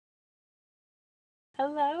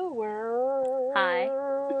Hello, world. Hi.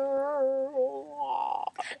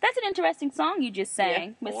 That's an interesting song you just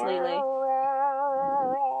sang, Miss Lily.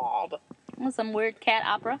 World. That's some weird cat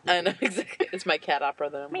opera. I know, exactly. It's my cat opera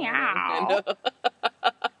that I'm Meow. I know.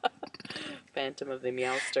 Phantom of the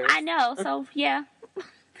Meowsters. I know, so yeah.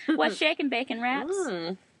 What's shaking bacon wraps?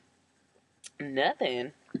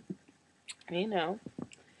 Nothing. You know,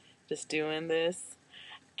 just doing this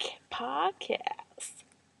podcast.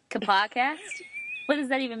 Podcast? What does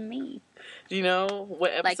that even mean? Do you know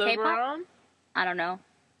what episode Like we're K-pop? on? I don't know.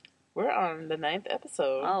 We're on the 9th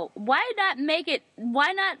episode. Oh, why not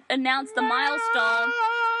announce the milestone?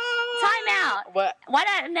 Time out. What? Why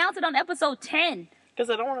not announce it on episode 10? Because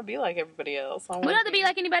I don't want to be like everybody else. We don't have to be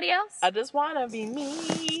like anybody else. I just want to be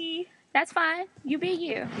me. That's fine. You be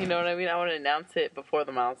you. You know what I mean? I want to announce it before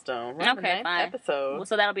the milestone. We're on the 9th fine. episode.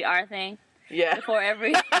 So that'll be our thing. Yeah. Before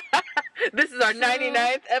every This is our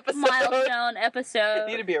 99th episode. milestone episode.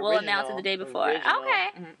 Need to be We'll original. announce it the day before. Original. Okay.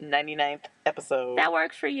 99th episode. That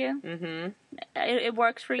works for you. Mm-hmm. It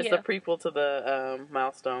works for It's you. a prequel to the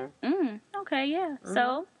milestone. Okay, yeah.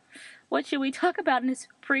 So, what should we talk about in this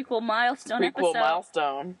prequel milestone episode?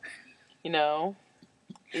 Milestone. You know,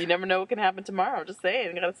 you never know what can happen tomorrow. I'm just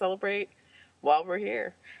saying, you gotta celebrate while we're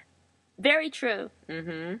here. Very true.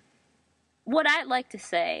 Mm-hmm. What I'd like to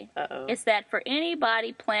say Uh-oh. is that for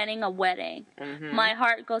anybody planning a wedding, my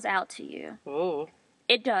heart goes out to you. Ooh.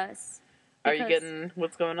 It does. Are you getting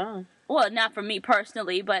what's going on? Well, not for me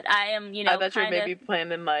personally, but I am, I thought you were maybe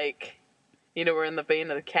planning, like, you know, we're in the vein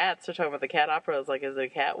of the cats. We're talking about the cat opera. I was like, is it a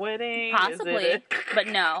cat wedding? Possibly, but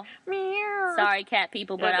no. Meow. Sorry, cat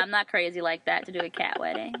people, but I'm not crazy like that to do a cat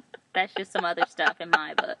wedding. That's just some other stuff in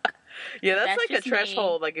my book. Yeah, that's like a just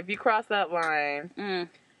threshold. me. Like, if you cross that line,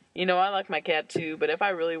 you know, I like my cat too, but if I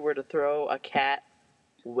really were to throw a cat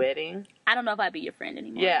wedding, I don't know if I'd be your friend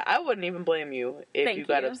anymore. yeah, I wouldn't even blame you if you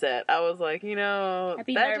got upset. I was like, you know, I'd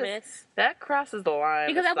be nervous. That crosses the line.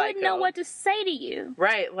 Because I wouldn't know what to say to you.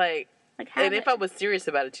 Right, like and if I was serious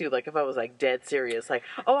about it too, like if I was like dead serious, like,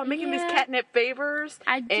 oh, I'm making these catnip favors,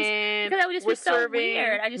 because that would just be so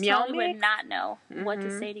weird. I just totally would not know what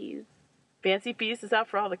to say to you. Fancy feast is out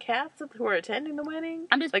for all the cats who are attending the wedding.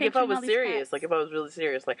 I'm just like if I was all these serious, cats. like if I was really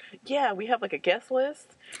serious, like yeah, we have like a guest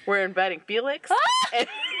list. We're inviting Felix, and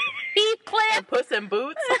Puss in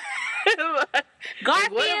Boots.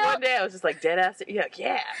 Garfield. Like, one day I was just like dead ass. Yeah,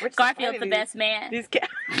 we're just Garfield's the best man. These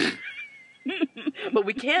cats. But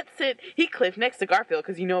we can't sit Heathcliff next to Garfield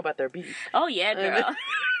because you know about their beef. Oh yeah, girl.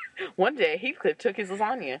 One day Heathcliff took his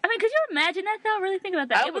lasagna. I mean, could you imagine that though? Really think about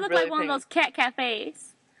that. It would look like one of those cat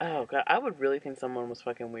cafes. Oh god, I would really think someone was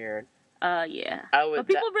fucking weird. Yeah. I would. But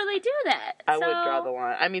people really do that. I would draw the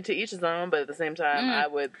line. I mean, to each his own, but at the same time, I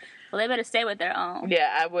would. Well, they better stay with their own.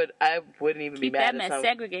 Yeah, I would. I wouldn't even Keep be mad that at mess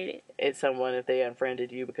segregated. At someone if they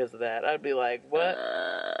unfriended you because of that. I'd be like, what?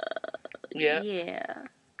 Yeah. Yeah.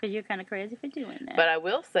 Because you're kind of crazy for doing that. But I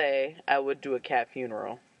will say, I would do a cat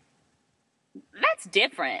funeral. That's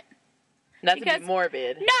different. Not to be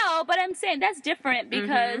morbid. No, but I'm saying that's different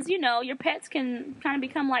because, you know, your pets can kind of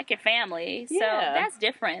become like your family. So that's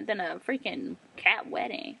different than a freaking cat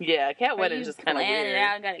wedding. Yeah, a cat wedding is just kind of weird. Plan it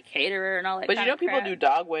out and got a caterer and all that But you know people do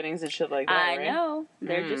dog weddings and shit like that, I right? know.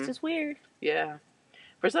 They're just as weird. Yeah.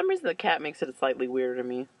 For some reason, the cat makes it slightly weirder to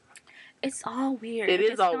me. It's all weird. It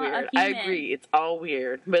is all weird. I agree. It's all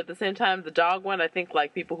weird. But at the same time, the dog one, I think,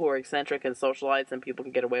 like, people who are eccentric and socialites and people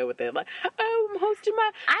can get away with it. Like, oh, I'm hosting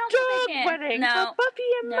my dog wedding for Buffy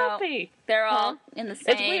and Muffy. They're all in the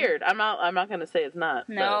same. It's weird. I'm not going to say it's not.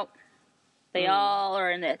 Nope. They all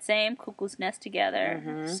are in that same cuckoo's nest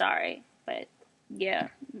together. Sorry. But, yeah.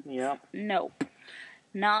 Yep. Nope.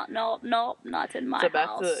 Not in my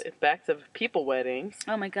house. So back to people weddings.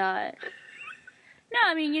 Oh, my God. No,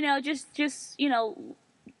 I mean, you know, just you know,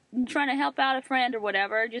 trying to help out a friend or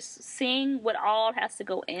whatever, just seeing what all has to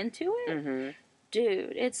go into it.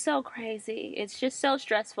 Dude, it's so crazy. It's just so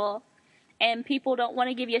stressful. And people don't want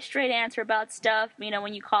to give you a straight answer about stuff. You know,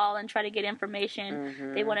 when you call and try to get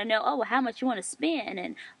information, they want to know, oh, well, how much you want to spend?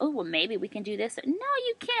 And, oh, well, maybe we can do this. No,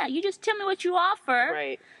 you can't. You just tell me what you offer.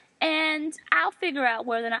 Right. And I'll figure out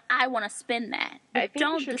whether or not I want to spend that. But I think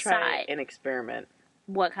don't you should decide. try an experiment.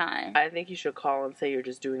 What kind? I think you should call and say you're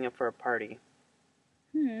just doing it for a party.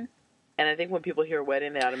 And And I think when people hear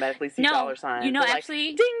wedding, they automatically see dollar signs. You know, they're actually,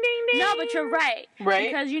 like, ding, ding, ding. No, but you're right. Right?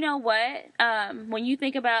 Because you know what? When you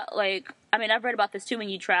think about, like, I mean, I've read about this too when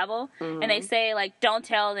you travel, and they say, like, don't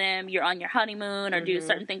tell them you're on your honeymoon or do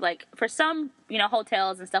certain things. Like, for some, you know,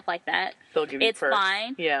 hotels and stuff like that, they'll give you it's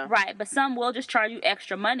fine. Yeah. Right, but some will just charge you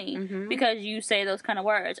extra money because you say those kind of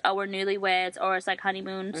words. Oh, we're newlyweds, or it's like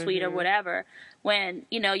honeymoon suite or whatever. When,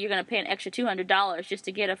 you know, you're going to pay an extra $200 just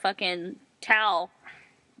to get a fucking towel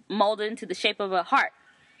molded into the shape of a heart.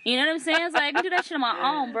 You know what I'm saying? It's like, I can do that shit on my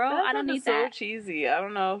own, bro. I don't need that. So cheesy. I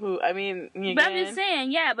don't know who. I mean, but I'm just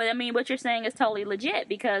saying, yeah. But I mean, what you're saying is totally legit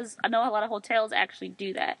because I know a lot of hotels actually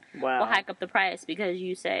do that. Wow. Will hike up the price because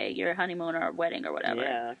you say you're a honeymoon or a wedding or whatever.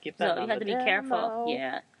 Yeah, keep that. So you have to be careful.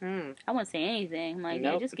 Yeah. I wouldn't say anything. I'm like,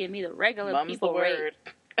 yeah, just give me the regular Mum's people rate.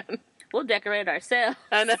 We'll decorate ourselves.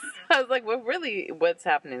 I know. I was like, well, really, what's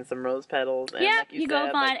happening? Some rose petals. And yeah, like you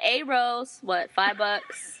go find a rose. What, $5?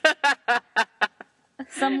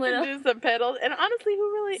 Some little. Do some petals. And honestly,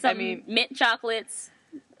 who really. I mean, mint chocolates.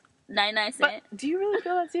 99 cents. But do you really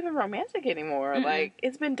feel that's even romantic anymore? Like,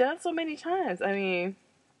 it's been done so many times. I mean.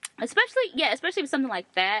 Especially with something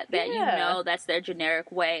like that you know that's their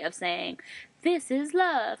generic way of saying, this is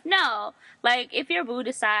love. No. Like, if your boo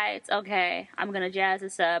decides, okay, I'm going to jazz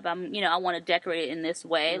this up, I want to decorate it in this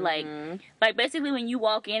way, like basically when you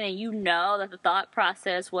walk in and you know that the thought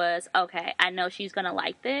process was, okay, I know she's going to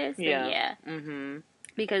like this, then yeah.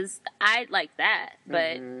 Because I like that,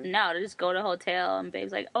 but no, to just go to a hotel and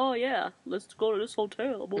babe's like, oh yeah, let's go to this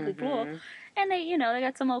hotel, blah, blah, blah. And they, they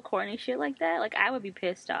got some old corny shit like that. Like, I would be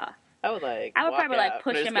pissed off. I would probably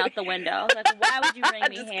push him out the window. Like, why would you bring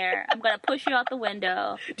me here? I'm gonna push you out the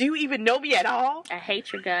window. Do you even know me at all? I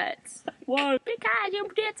hate your guts. Why? Because you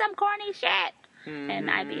did some corny shit.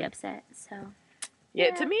 And I'd be upset. So.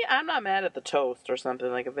 Yeah, to me, I'm not mad at the toast or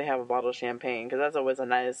something. Like if they have a bottle of champagne, because that's always a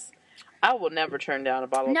nice. I will never turn down a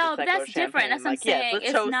bottle of Prosecco or champagne. No, that's different. That's what I'm saying. Yes,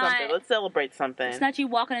 let's toast something. Let's celebrate something. It's not you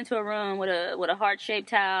walking into a room with a heart-shaped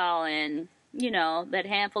towel and that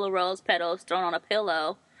handful of rose petals thrown on a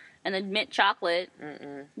pillow. And then mint chocolate.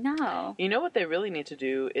 No. You know what they really need to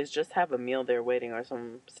do is just have a meal there waiting or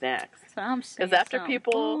some snacks. So I'm saying. Because after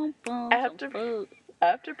people,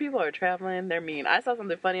 after people are traveling, they're mean. I saw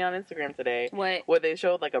something funny on Instagram today. What? Where they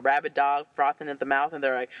showed like a rabid dog frothing at the mouth, and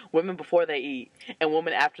they're like, women before they eat, and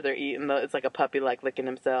women after they're eating. It's like a puppy like licking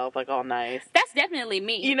himself, like all nice. That's definitely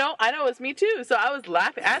me. I know it's me too. So I was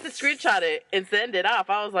laughing. I had to screenshot it and send it off.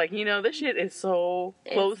 I was like, this shit is so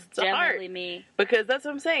close to heart. Definitely me. Because that's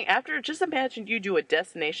what I'm saying. After, just imagine you do a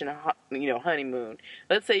destination, honeymoon.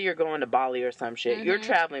 Let's say you're going to Bali or some shit. You're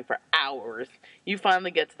traveling for hours. You finally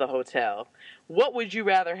get to the hotel. What would you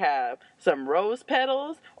rather have? Some rose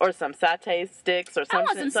petals or some satay sticks or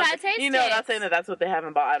something? I want some satay sticks. Not saying that that's what they have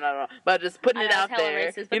in Bali. I don't know. But just putting it out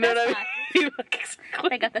there. Racist, you know what I mean?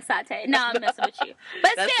 They got the satay. No, I'm messing with you.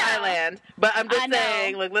 But that's still. Thailand. But I'm just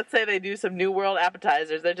saying, like, let's say they do some New World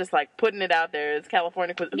appetizers. They're just, like, putting it out there. It's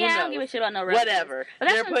California cuisine. Yeah, I don't give a shit about no roses. Whatever.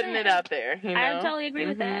 They're putting it out there. I totally agree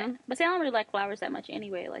with that. But see, I don't really like flowers that much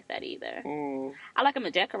anyway like that either. I like them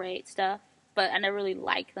to decorate stuff, but I never really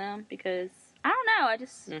like them because... I don't know. I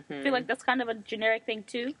just feel like that's kind of a generic thing,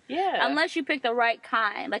 too. Yeah. Unless you pick the right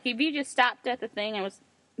kind. Like, if you just stopped at the thing and was,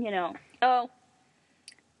 oh,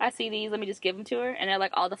 I see these, let me just give them to her. And they're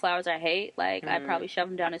like all the flowers I hate. Like, I'd probably shove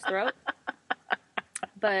them down his throat.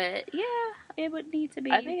 But, yeah, it would need to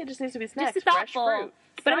be. I think it just needs to be snacks, just thoughtful. Fresh fruit.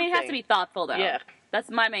 But, I mean, it has to be thoughtful, though. Yeah.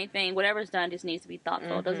 That's my main thing. Whatever's done just needs to be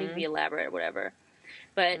thoughtful. It doesn't need to be elaborate or whatever.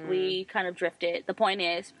 But we kind of drifted. The point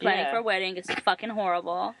is, planning for a wedding is fucking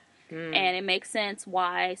horrible. And it makes sense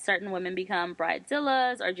why certain women become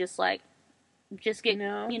bridezillas or just get,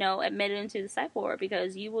 admitted into the psych ward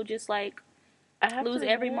because you will just, lose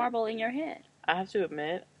every marble in your head. I have to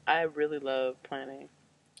admit, I really love planning.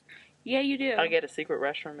 Yeah, you do. I get a secret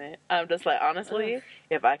rush from it. I'm just like, honestly,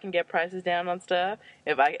 if I can get prices down on stuff,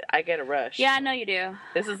 I get a rush. Yeah, I know you do.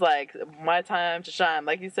 This is like my time to shine.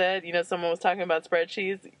 Like you said, someone was talking about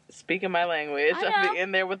spreadsheets. Speaking my language, I'll be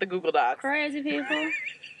in there with the Google Docs. Crazy people.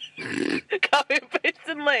 Copy and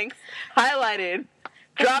pasting links, highlighted,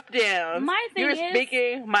 drop down. My thing You're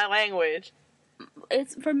speaking my language.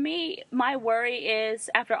 It's for me. My worry is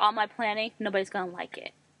after all my planning, nobody's gonna like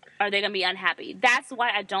it. Are they gonna be unhappy? That's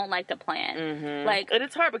why I don't like to plan. And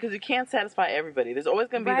it's hard because you can't satisfy everybody. There's always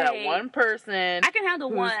gonna be that one person. I can have the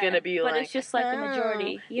one who's gonna be but it's just like the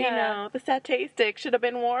majority. Yeah, the satay stick should have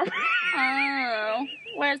been warm. Oh,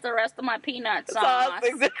 where's the rest of my peanut sauce?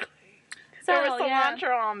 Exactly. So, there was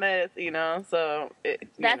cilantro on this, so...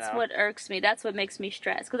 That's what irks me. That's what makes me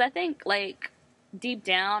stressed. Because I think, deep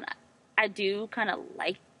down, I do kind of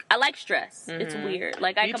like I like stress. It's weird.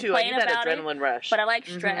 Like, I complain about it, adrenaline rush. but I like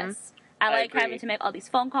stress. I like having to make all these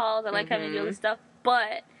phone calls. I like having to do all this stuff.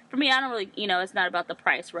 But for me, I don't really, it's not about the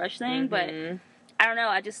price rush thing, but I don't know.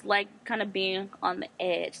 I just like kind of being on the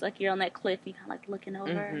edge. Like, you're on that cliff, you kind of like looking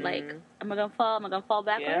over. Like, am I going to fall? Am I going to fall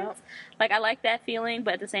backwards? Yeah. Like, I like that feeling,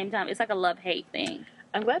 but at the same time, it's like a love-hate thing.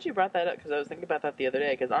 I'm glad you brought that up, because I was thinking about that the other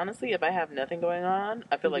day. Because honestly, if I have nothing going on,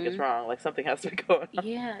 I feel like it's wrong. Like, something has to be going on.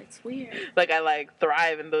 Yeah, it's weird. Like, I like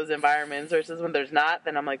thrive in those environments, versus when there's not,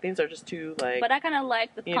 then I'm like, things are just too like. But I kind of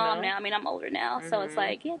like the calm now. I mean, I'm older now, so it's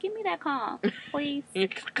like, yeah, give me that calm, please.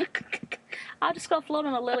 I'll just go float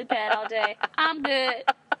on a lily pad all day. I'm good.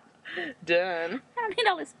 Done. I don't need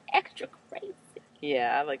all this extra crazy.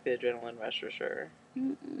 Yeah, I like the adrenaline rush for sure.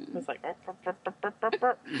 It's like.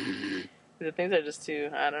 The things are just too,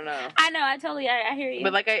 I don't know. I know, I hear you.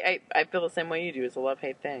 But, like, I feel the same way you do. It's a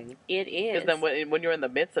love-hate thing. It is. Because then when you're in the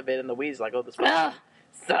midst of it, in the weeds, like, oh, this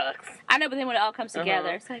sucks. I know, but then when it all comes together,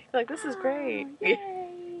 it's like, this is great.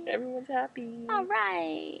 Yay. Everyone's happy. All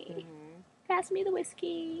right. Pass me the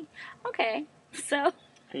whiskey. Okay, so.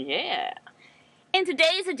 Yeah. In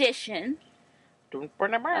today's edition, should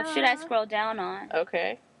I scroll down on?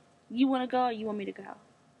 Okay. You want to go or you want me to go?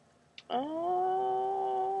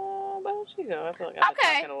 Why don't you go? I feel like I've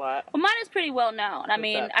been talking a lot. Well, mine is pretty well known. I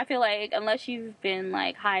mean, I feel like unless you've been,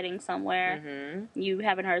 like, hiding somewhere, you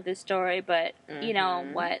haven't heard this story, but you know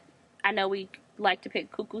what? I know we like to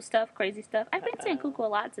pick cuckoo stuff, crazy stuff. I've been saying cuckoo a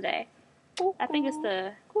lot today. Cuckoo. I think it's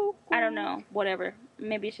the, I don't know, whatever.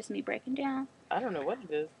 Maybe it's just me breaking down. I don't know what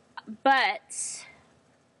it is. But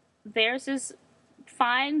there's this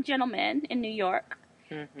fine gentleman in New York,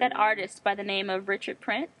 that artist by the name of Richard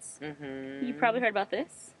Prince. You probably heard about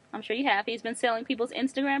this. I'm sure you have. He's been selling people's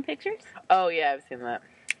Instagram pictures. Oh, yeah, I've seen that.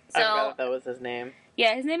 So, I forgot that was his name.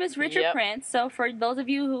 Yeah, his name is Richard Prince. So for those of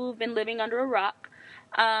you who've been living under a rock,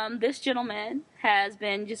 this gentleman has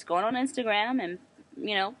been just going on Instagram and,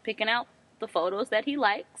 picking out the photos that he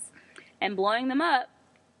likes and blowing them up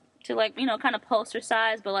to, like, kind of poster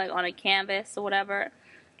size, but, like, on a canvas or whatever.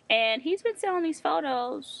 And he's been selling these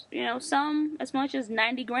photos, some as much as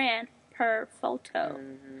 $90,000 per photo.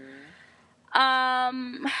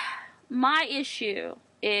 My issue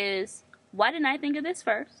is, why didn't I think of this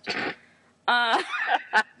first?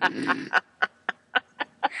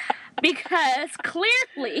 Because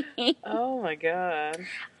clearly, oh my god,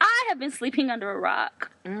 I have been sleeping under a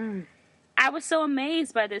rock. I was so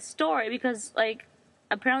amazed by this story because, like,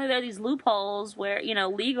 apparently there are these loopholes where,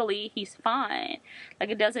 legally he's fine. Like,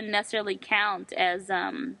 it doesn't necessarily count as,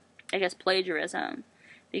 I guess, plagiarism.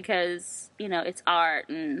 Because, it's art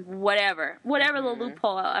and whatever the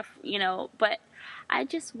loophole, but I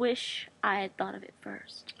just wish I had thought of it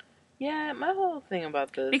first. Yeah, my whole thing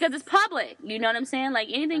about this. Because it's public, you know what I'm saying? Like,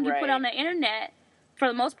 anything you put on the internet, for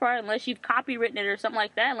the most part, unless you've copywritten it or something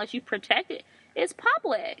like that, unless you protect it, it's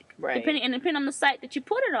public. Right. Depending on the site that you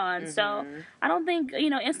put it on. So, I don't think,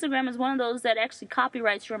 Instagram is one of those that actually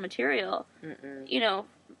copyrights your material,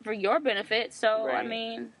 for your benefit. So, I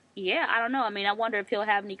mean... Yeah, I don't know. I mean, I wonder if he'll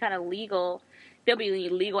have any kind of there'll be any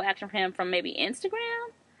legal action for him from maybe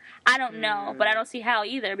Instagram? I don't know, but I don't see how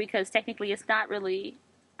either, because technically it's not really,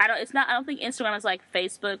 I don't think Instagram is like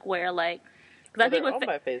Facebook where, like, because I think they're owned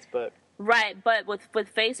by Facebook. Right, but with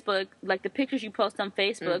Facebook, like, the pictures you post on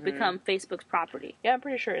Facebook become Facebook's property. Yeah, I'm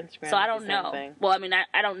pretty sure Instagram so I don't know. Thing. Well, I mean,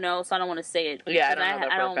 I don't know, so I don't want to say it. Yeah, I don't know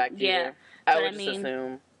that for a fact either. I would just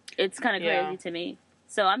assume. It's kind of crazy to me.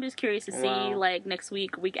 So I'm just curious to see, like, next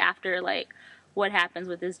week, week after, like, what happens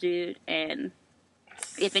with this dude and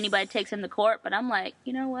if anybody takes him to court. But I'm like,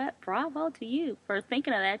 you know what? Bravo to you for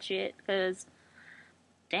thinking of that shit, because,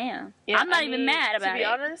 damn. Yeah, I'm not even mad about it. To be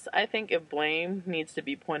honest, I think if blame needs to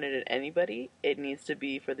be pointed at anybody, it needs to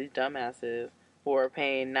be for these dumbasses who are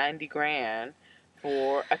paying $90,000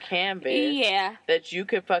 for a canvas that you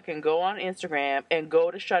could fucking go on Instagram and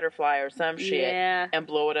go to Shutterfly or some shit and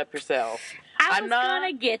blow it up yourself. I'm not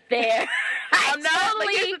gonna get there.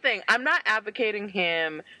 Like, here's the thing. I'm not advocating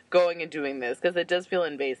him going and doing this, because it does feel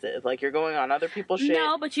invasive. Like, you're going on other people's shit.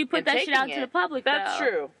 No, but you put that shit out to the public, though. That's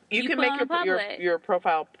true. You can make your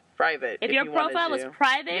profile private. If your profile was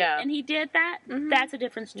private and he did that, that's a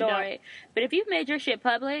different story. But if you've made your shit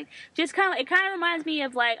public, it kind of reminds me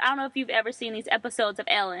of, like, I don't know if you've ever seen these episodes of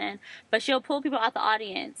Ellen, but she'll pull people out the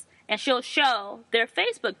audience and she'll show their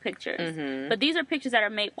Facebook pictures. But these are pictures that are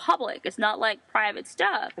made public. It's not like private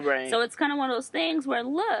stuff. Right. So it's kind of one of those things where,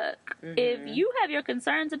 look, if you have your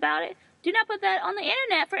concerns about it, do not put that on the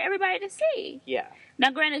internet for everybody to see. Yeah.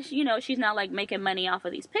 Now, granted, she's not, like, making money off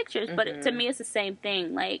of these pictures, but to me, it's the same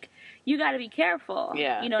thing. Like, you got to be careful.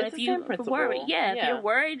 Yeah. If you're worried, if you're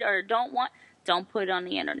worried or don't want, don't put it on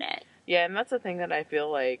the internet. Yeah, and that's the thing that I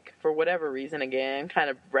feel like, for whatever reason, again, kind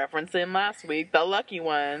of referencing last week, the lucky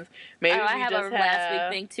ones. Maybe I have a last week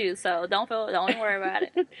thing too, so don't worry about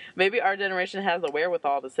it. Maybe our generation has the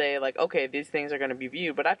wherewithal to say, like, okay, these things are going to be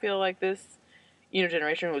viewed, but I feel like this,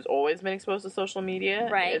 generation who's always been exposed to social media,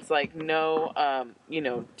 right? It's like no,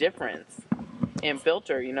 difference in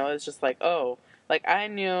filter. It's just like, oh, like I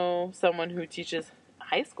knew someone who teaches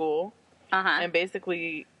high school, and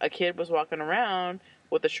basically a kid was walking around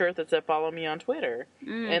with a shirt that said "Follow me on Twitter,"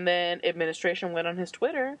 and then administration went on his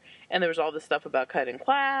Twitter, and there was all this stuff about cutting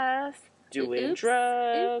class, doing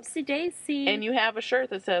drugs, oopsie daisy, and you have a shirt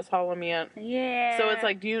that says "Follow me on." Yeah. So it's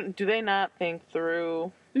like, do they not think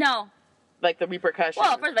through? No. Like the repercussions.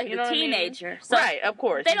 Well, first, like a teenager. I mean? So right, of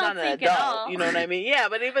course. They don't think at all. You know what I mean? Yeah,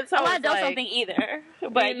 but even so, I don't think either.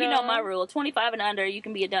 But you know my rule: 25 and under, you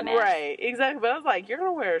can be a dumbass. Right, exactly. But I was like, you're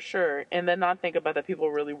gonna wear a shirt and then not think about that people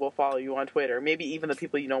really will follow you on Twitter. Maybe even the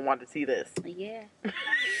people you don't want to see this. Yeah.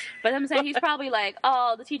 But I'm saying he's probably like,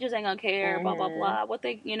 oh, the teachers ain't gonna care. Blah blah blah. What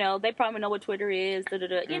they probably know what Twitter is. Da, da,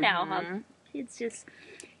 da. You know how kids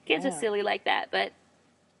are silly like that. But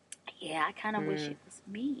yeah, I kind of wish it was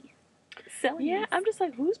me. Yeah, I'm just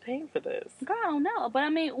like, who's paying for this? Girl, I don't know. But I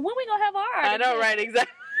mean, when we gonna have our art? I know, right?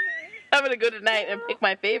 Exactly. I'm gonna go tonight and pick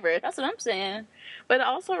my favorite. That's what I'm saying. But it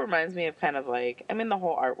also reminds me of kind of like, I mean, the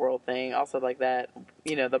whole art world thing. Also like that,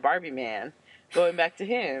 the Barbie man. Going back to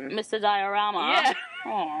him. Mr. Diorama.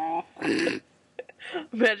 Yeah. Aww.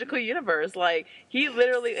 Magical universe. Like, he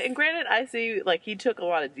literally, and granted, I see, like, he took a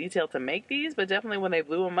lot of detail to make these, but definitely when they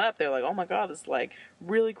blew him up, they're like, oh my god, this is, like,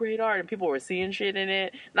 really great art, and people were seeing shit in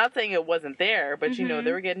it. Not saying it wasn't there, but,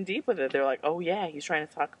 they were getting deep with it. They're like, oh yeah, he's trying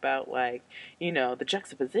to talk about, like, the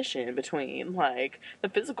juxtaposition between, like, the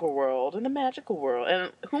physical world and the magical world,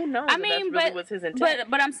 and who knows if that's really was his intent.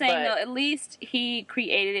 But I'm saying, though, at least he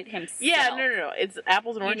created it himself. Yeah, no. It's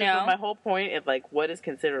apples and oranges, but my whole point is, like, what is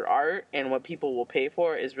considered art and what people will pay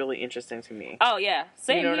for is really interesting to me. Oh, yeah.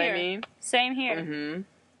 Same here. You know what I mean? Same here. Mm-hmm.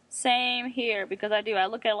 Same here, because I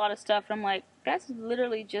look at a lot of stuff and I'm like, that's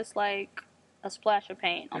literally just like a splash of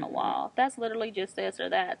paint on a wall. That's literally just this or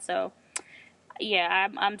that. So, yeah,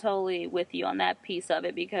 I'm totally with you on that piece of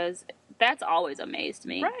it, because that's always amazed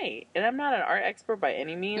me. Right. And I'm not an art expert by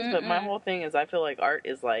any means, but my whole thing is I feel like art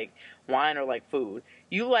is like wine or like food.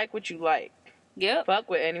 You like what you like. Yep. Fuck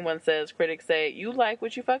what anyone says. Critics say, you like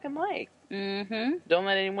what you fucking like. Mm-hmm. Don't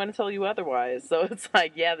let anyone tell you otherwise. So it's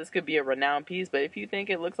like, yeah, this could be a renowned piece, but if you think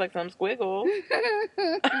it looks like some squiggle,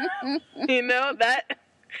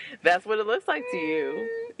 that's what it looks like to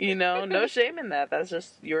you. No shame in that. That's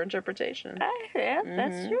just your interpretation. Yeah,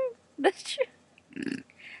 that's true. That's true.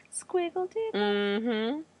 Squiggle dip.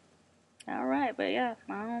 Mm-hmm. All right, but yeah,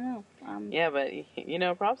 I don't know. Yeah, but,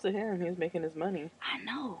 props to him. He's making his money. I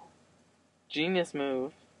know. Genius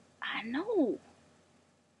move. I know.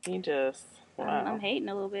 He just, wow. I'm hating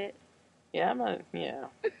a little bit. Yeah, yeah.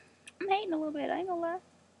 I'm hating a little bit, I ain't gonna lie.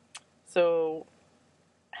 So,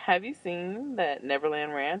 have you seen that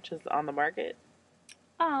Neverland Ranch is on the market?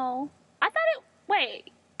 Oh. I thought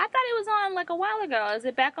it was on like a while ago. Is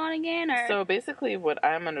it back on again, or? So, basically what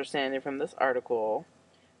I'm understanding from this article,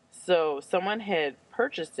 so someone had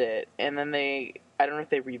purchased it, and then I don't know if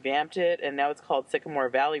they revamped it, and now it's called Sycamore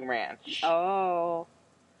Valley Ranch. Oh.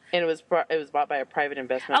 And it was bought by a private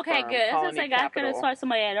investment firm. Okay, good. It's like I could have thought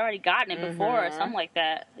somebody had already gotten it before or something like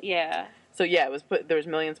that. Yeah. So yeah, there was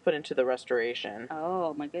millions put into the restoration.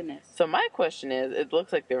 Oh my goodness. So my question is, it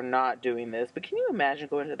looks like they're not doing this, but can you imagine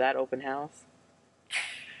going to that open house?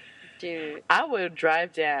 Dude. I would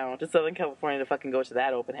drive down to Southern California to fucking go to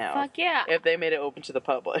that open house. Fuck yeah. If they made it open to the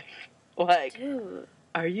public. Like, dude.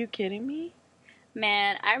 Are you kidding me?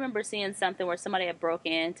 Man, I remember seeing something where somebody had broke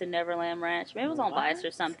into Neverland Ranch. Maybe it was on Vice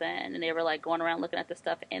or something, and they were like going around looking at the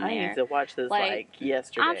stuff in there. I need to watch this like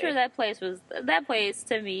yesterday. I'm sure that place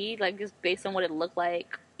to me, like just based on what it looked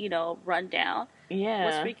like, run down. Yeah,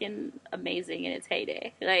 was freaking amazing in its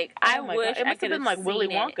heyday. Like I wish it must have been like Willy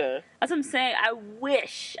Wonka. That's what I'm saying. I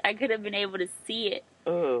wish I could have been able to see it.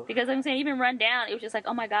 Ooh. Because I'm saying even run down, it was just like,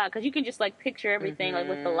 oh my god, because you can just like picture everything like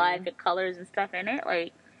with the light, the colors and stuff in it.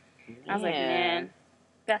 Like I was like, man,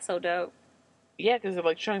 that's so dope. Yeah, because they're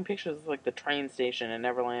like showing pictures of like the train station in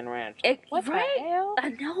Neverland Ranch. What the hell?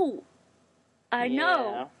 I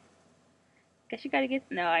know. Guess you gotta get.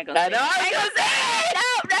 No, I ain't gonna say it. I ain't gonna say it!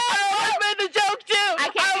 No! I made the joke too! I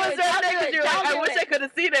was right next to you. I wish I could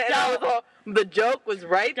have seen it. And I was all, the joke was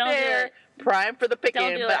right there, prime for the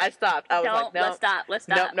picking, but I stopped. I was like, no. Let's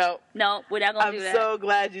stop. No, we're not gonna do that. I'm so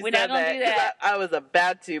glad you said that. We're not gonna do that. I was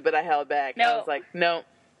about to, but I held back. I was like, no.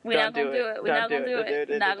 We're not gonna do it. We're not gonna do it.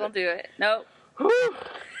 Not gonna do it. Nope.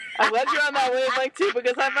 I'm glad you're on that wavelength too,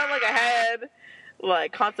 because I felt like I had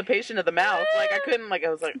like constipation of the mouth. Like I couldn't. Like I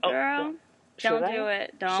was like, oh, girl, don't do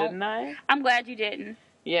it. Don't. Shouldn't I? I'm gled you didn't.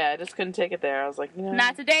 Yeah, I just couldn't take it there. I was like, you know,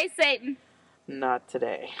 not today, Satan. Not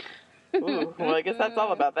today. Ooh, well, I guess that's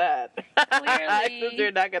all about that. Clearly, Since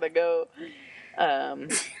you're not gonna go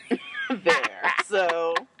there,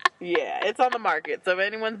 so yeah, it's on the market. So if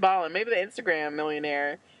anyone's balling, maybe the Instagram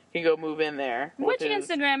millionaire can go move in there. Which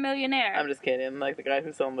Instagram millionaire? I'm just kidding. Like the guy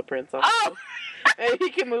who's selling the prints. Oh, he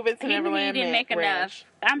can move into Neverland. He didn't make enough.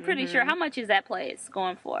 I'm pretty sure. How much is that place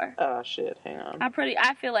going for? Oh shit! Hang on.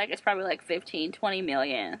 I feel like it's probably like 15, 20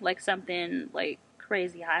 million, like something like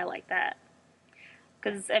crazy high like that.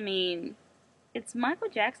 Because I mean, it's Michael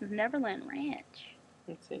Jackson's Neverland Ranch.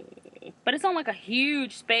 Let's see. But it's on like a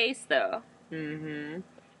huge space though.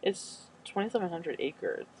 It's 2,700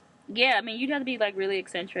 acres. Yeah, I mean, you'd have to be, like, really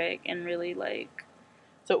eccentric and really, like...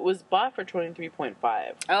 So it was bought for $23.5.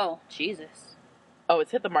 Oh, Jesus. Oh,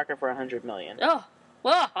 it's hit the market for $100 million. Oh,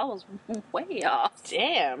 well, I was way off.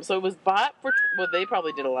 Damn. So it was bought for... Well, they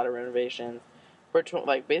probably did a lot of renovations. For,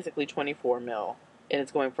 like, basically $24 million. And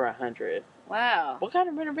it's going for $100. Wow. What kind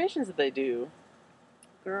of renovations did they do?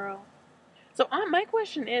 Girl. So, my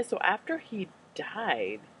question is, so after he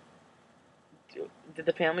died, did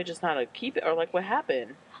the family just not keep it? Or, like, what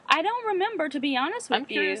happened? I don't remember, to be honest with you. I'm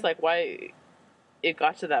curious, like, why it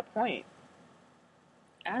got to that point.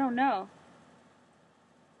 I don't know.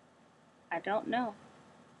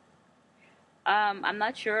 I'm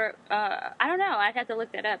not sure. I don't know. I'd have to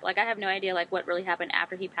look that up. Like, I have no idea, like, what really happened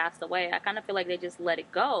after he passed away. I kind of feel like they just let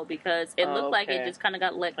it go because it looked like it just kind of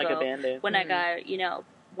got let go. Abandoned. When that guy,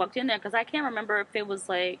 walked in there. Because I can't remember if it was,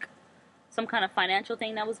 like... some kind of financial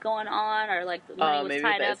thing that was going on, or like the money was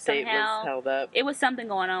tied up somehow. Was held up. It was something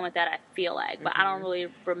going on with that, I feel like, but I don't really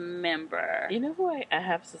remember. You know who I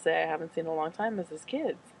have to say I haven't seen in a long time is his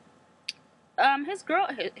kids. His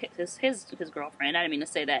girlfriend. I didn't mean to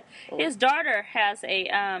say that. Oh. His daughter has a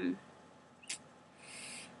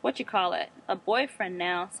a boyfriend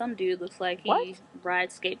now. Some dude looks like he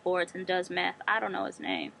rides skateboards and does meth. I don't know his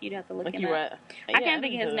name. You'd have to look him up. I can't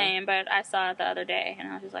think of his name, but I saw it the other day, and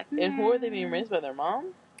I was just like, And who are they being raised by? Their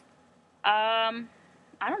mom? I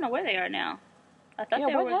don't know where they are now. I thought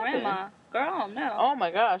they were with grandma. Girl, no. Oh my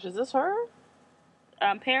gosh, is this her?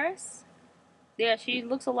 Paris? Yeah, she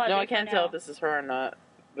looks a lot different. No, I can't tell if this is her or not.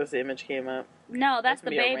 This image came up. No, that's the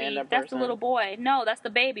baby. That's the little boy. No, that's the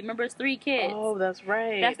baby. Remember, it's 3 kids. Oh, that's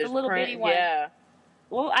right. That's the little bitty one. Yeah.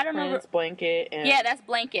 Well, I don't know. Prince, Blanket, and... Yeah, that's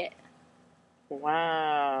Blanket.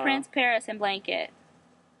 Wow. Prince, Paris, and Blanket.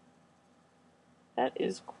 That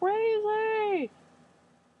is crazy.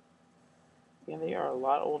 Yeah, they are a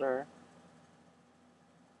lot older.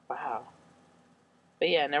 Wow. But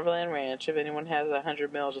yeah, Neverland Ranch, if anyone has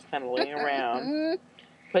 $100 million just kind of laying around,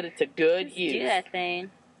 put it to good use. Do that thing.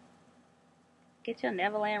 Get your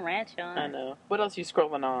Neverland Ranch on. I know. What else are you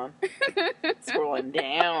scrolling on? Scrolling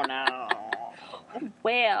down now.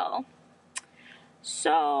 Well,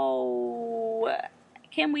 so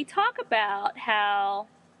can we talk about how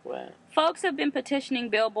folks have been petitioning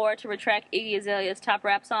Billboard to retract Iggy Azalea's top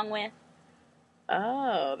rap song win?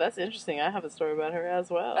 Oh, that's interesting. I have a story about her as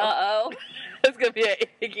well. Uh-oh. It's going to be an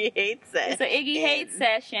Iggy hate session. It's an Iggy hate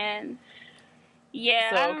session. Yeah,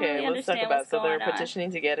 so, I don't really understand what's going on. So they're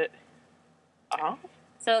petitioning to get it off?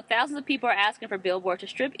 So thousands of people are asking for Billboard to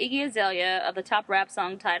strip Iggy Azalea of the top rap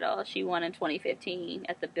song title she won in 2015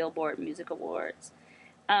 at the Billboard Music Awards.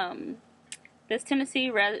 This Tennessee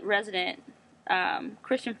resident,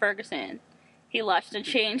 Christian Ferguson, he launched a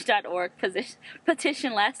Change.org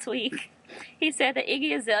petition last week. He said that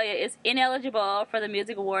Iggy Azalea is ineligible for the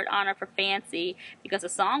Music Award honor for Fancy because the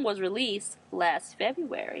song was released last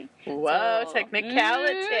February. Whoa, so,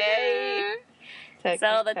 technicality.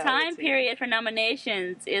 So the time period for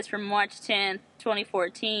nominations is from March 10th,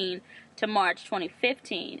 2014 to March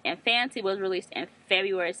 2015. And Fancy was released in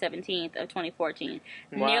February 17th of 2014.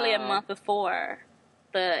 Wow. Nearly a month before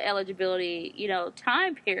the eligibility,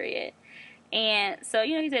 time period. And so,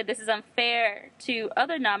 he said this is unfair to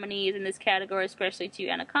other nominees in this category, especially to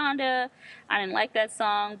Anaconda. I didn't like that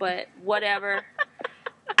song, but whatever.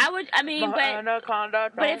 But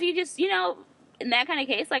if you just, in that kind of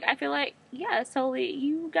case, like, I feel like, yeah, it's totally,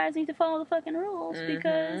 you guys need to follow the fucking rules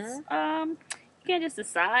because, you can't just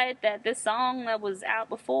decide that this song that was out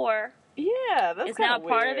before is now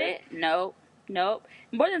part of it. Nope.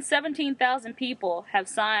 More than 17,000 people have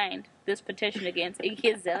signed this petition against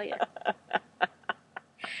Iggy Azalea.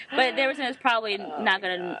 But it's probably not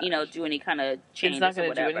going to, do any kind of changes. It's not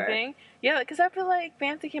going to do anything? Yeah, because I feel like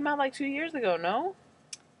Fancy came out like 2 years ago, no?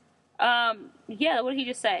 Yeah, what did he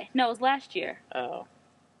just say? No, it was last year. Oh.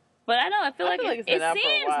 But I know, I feel like it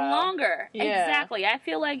seems longer. Yeah. Exactly. I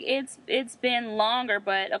feel like it's been longer,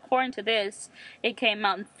 but according to this, it came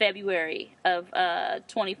out in February of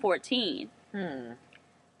 2014.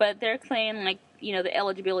 But they're claiming, like, you know, the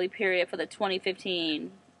eligibility period for the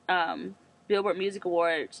 2015 Billboard Music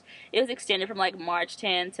Awards, it was extended from like March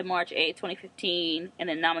 10 to March 8, 2015, and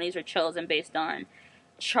then nominees were chosen based on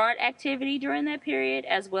chart activity during that period,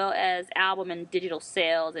 as well as album and digital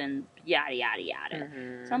sales and yada yada yada.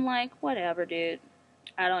 So I'm like, whatever, dude.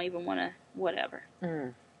 I don't even want to, whatever.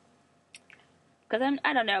 Because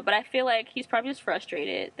I don't know, but I feel like he's probably just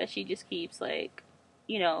frustrated that she just keeps, like,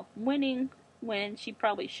 you know, winning when she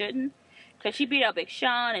probably shouldn't. Because she beat out Big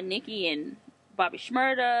Sean and Nicki and Bobby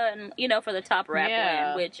Shmurda, and, you know, for the top rap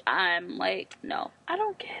win, which I'm like, no. I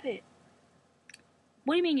don't get it.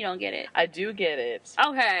 What do you mean you don't get it? I do get it.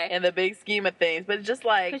 Okay. In the big scheme of things, but it's just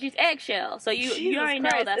like... Because she's eggshell, so you already know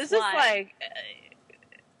that's it's why. It's just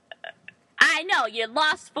like... I know, you're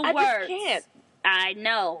lost for words. I just can't. I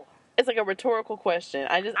know. It's like a rhetorical question.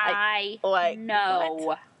 I know.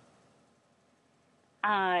 What?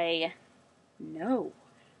 I know.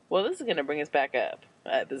 Well, this is going to bring us back up.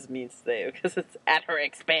 This means today, because it's at her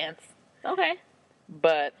expense. Okay.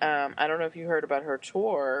 But I don't know if you heard about her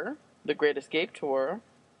tour, the Great Escape tour.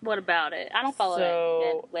 What about it? I don't follow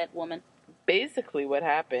that wet woman. Basically, what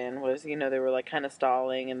happened was, you know, they were like kind of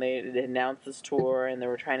stalling, and they announced this tour, and they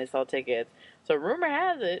were trying to sell tickets. So rumor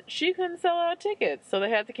has it she couldn't sell out tickets, so they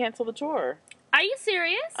had to cancel the tour. Are you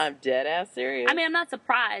serious? I'm dead ass serious. I mean, I'm not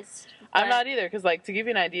surprised. I'm not either, because, like, to give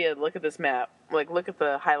you an idea, look at this map. Like, look at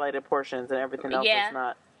the highlighted portions and everything else that's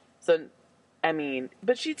not. So, I mean,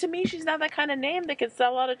 but to me, she's not that kind of name that could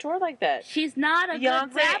sell out a tour like that. She's not a good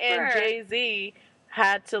rapper. Beyonce and Jay-Z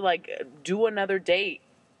had to, like, do another date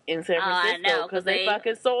in San Francisco because they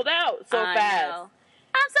fucking sold out so fast. Know.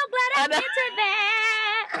 I'm so glad I went to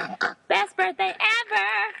that. Best birthday ever.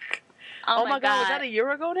 Oh my God. Was that a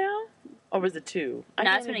year ago now? Or was it 2?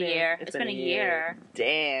 No, it's been a year. It's been a year.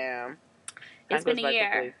 Damn. It's been a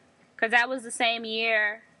year. Because that was the same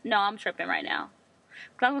year. No, I'm tripping right now.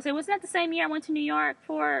 Because I was going to say, wasn't that the same year I went to New York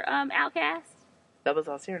for Outkast? That was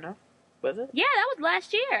last year, no? Was it? Yeah, that was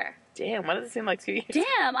last year. Damn, why does it seem like 2 years?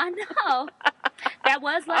 Damn, I know. That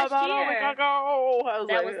was last year.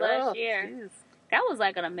 That was last year. Geez. That was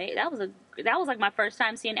like an amazing. That was like my first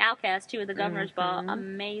time seeing Outkast too at the Governor's Ball.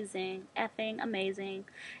 Amazing, effing amazing.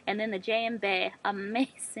 And then the JMB,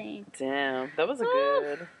 amazing. Damn, that was a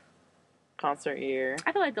good concert year.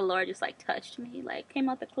 I feel like the Lord just like touched me, like came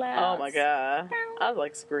out the clouds. Oh my God, I was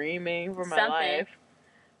like screaming for my life.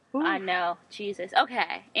 Ooh. I know, Jesus.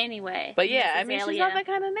 Okay, anyway. But yeah, I mean, she's not that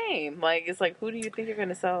kind of name. Like, it's like, who do you think you're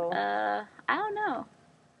gonna sell? I don't know.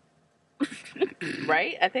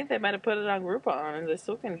 Right? I think they might have put it on Groupon and they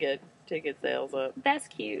still can get ticket sales up. That's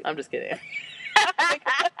cute. I'm just kidding.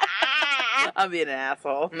 I'm being an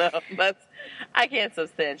asshole. No, I can't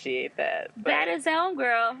substantiate that. But. That is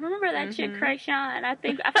homegirl. Remember that chick, Krayshawn? I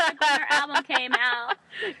feel like when her album came out,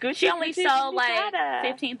 she only sold like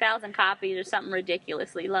 15,000 copies or something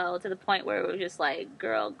ridiculously low, to the point where it was just like,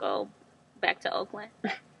 girl, go back to Oakland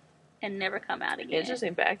and never come out again.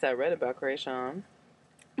 Interesting fact I read about Krayshawn.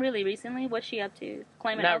 Really recently? What's she up to?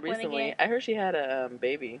 Claiming Not Oakland recently. Again? I heard she had a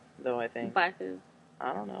baby, though, I think. By who?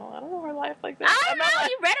 I don't know her life like that. I don't know.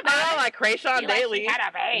 You read about it. I'm not like Krayshawn Daily. Like she had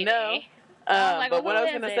a baby. No. Like, but what I was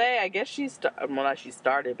going to say, I guess she not she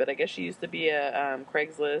started, but I guess she used to be a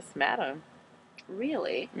Craigslist madam.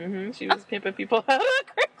 Really? Mm-hmm. She was pimping people out of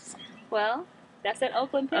Craigslist. Well, that's that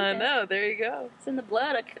Oakland pimping. I know. There you go. It's in the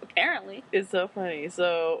blood, apparently. It's so funny.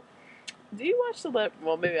 So, do you watch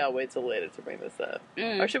well, maybe I'll wait till later to bring this up.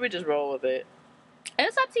 Or should we just roll with it?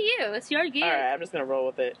 It's up to you. It's your gig. Alright, I'm just going to roll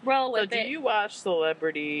with it. So do you watch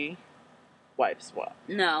Celebrity Wife Swap?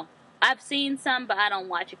 No. I've seen some, but I don't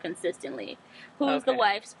watch it consistently. Who's the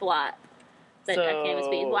wife swap? I can't even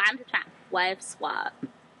speak. Well, I'm just trying. Wife swap.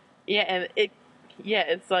 Yeah, and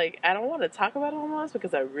it's like, I don't want to talk about it almost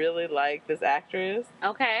because I really like this actress.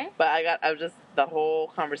 Okay. But I was just, the whole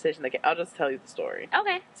conversation, I'll just tell you the story.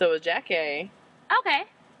 Okay. So it was Jackée. Okay.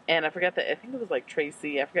 And I think it was like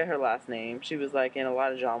Tracy. I forget her last name. She was like in a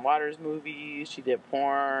lot of John Waters movies. She did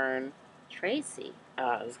porn. Tracy.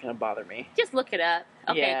 It's going to bother me. Just look it up.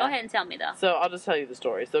 Okay, go ahead and tell me though. So I'll just tell you the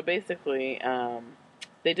story. So basically,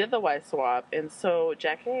 they did the wife swap. And so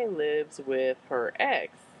Jackée lives with her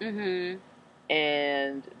ex. Mm-hmm.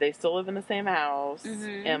 And they still live in the same house.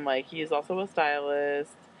 Mm-hmm. And like, he is also a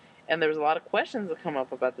stylist. And there was a lot of questions that come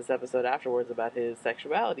up about this episode afterwards about his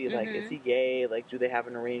sexuality. Like, is he gay? Like, do they have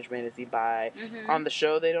an arrangement? Is he bi? On the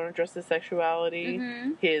show, they don't address his sexuality.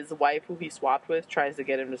 His wife, who he swapped with, tries to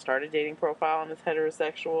get him to start a dating profile and is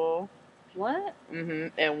heterosexual. What?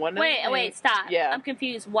 And one of wait, stop. Yeah. I'm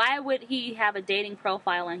confused. Why would he have a dating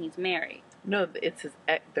profile when he's married? No, it's his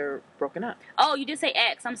ex. They're broken up. Oh, you did say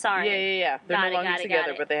ex. I'm sorry. Yeah. They're no longer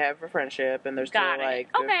together, but they have a friendship, and they're still, like,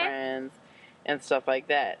 good friends and stuff like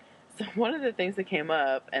that. So one of the things that came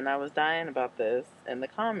up, and I was dying about this in the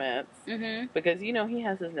comments, because, you know, he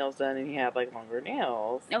has his nails done, and he had, like, longer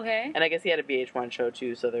nails. Okay. And I guess he had a VH1 show,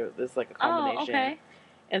 too, so there's, like, a combination. Oh, okay.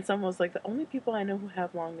 And someone was like, the only people I know who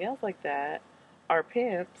have long nails like that are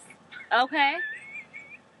pimps. Okay.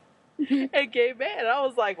 And gay men. I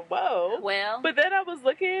was like, whoa. Well. But then I was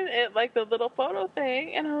looking at, like, the little photo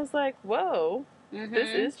thing, and I was like, whoa. This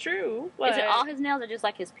is true. Like, is it all his nails or just,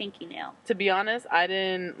 like, his pinky nail? To be honest, I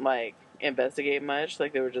didn't, like, investigate much.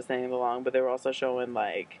 Like, they were just saying along, but they were also showing,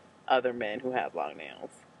 like, other men who have long nails.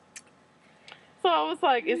 So I was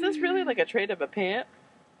like, is this really, like, a trait of a pimp?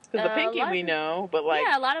 Because the pinky we know, but, like,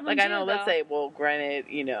 yeah, a lot of them like, I know, let's say, well, granted,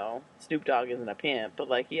 you know, Snoop Dogg isn't a pimp, but,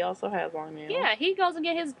 like, he also has long nails. Yeah, he goes and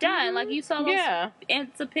get his done. Like, you saw those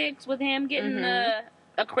Insta pics with him getting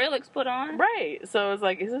acrylics put on. Right. So it's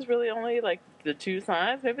like, is this really only, like, the two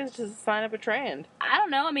signs? Maybe it's just a sign of a trend. I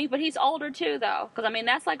don't know. I mean, but he's older, too, though. Because, I mean,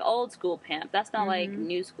 that's, like, old school pimp. That's not, like,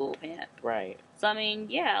 new school pimp. Right. So, I mean,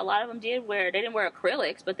 yeah, a lot of them they didn't wear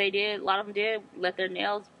acrylics, but a lot of them did let their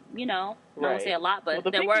nails, you know, I won't say a lot, but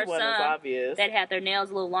there were some that had their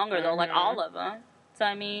nails a little longer, though, like all of them. So,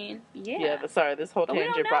 I mean, yeah. Yeah, but sorry, this whole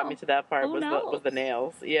tangent brought me to that part was the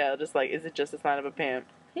nails. Yeah, just like, is it just a sign of a pimp?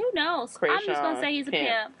 Who knows? I'm just going to say he's a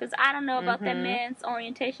pimp, because I don't know about that man's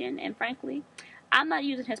orientation, and frankly, I'm not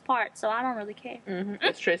using his part, so I don't really care.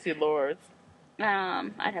 It's Tracy Lords.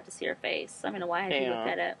 I'd have to see her face. I mean, why had you looked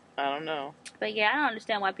that up? I don't know. But yeah, I don't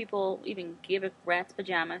understand why people even give a rat's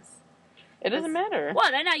pajamas. It doesn't matter. Well,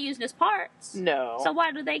 they're not using his parts. No. So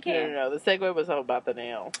why do they care? No. The segue was all about the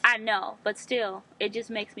nails. I know, but still, it just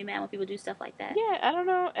makes me mad when people do stuff like that. Yeah, I don't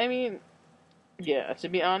know. I mean, yeah, to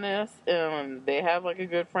be honest, they have, like, a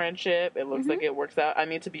good friendship. It looks like it works out. I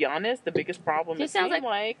mean, to be honest, the biggest problem it seemed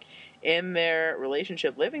like in their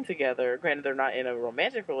relationship living together, granted they're not in a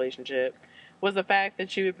romantic relationship, was the fact that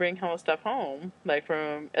she would bring home stuff home, like,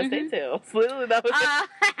 from estate sales. Literally, that was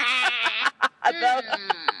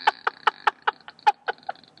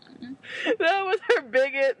that was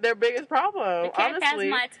their biggest problem. I can't pass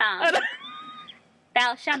my tongue.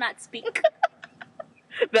 Thou shalt not speak.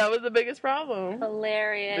 That was the biggest problem.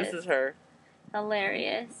 Hilarious. This is her.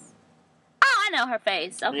 Hilarious. Oh, I know her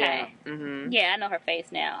face. Okay. Yeah. Yeah, I know her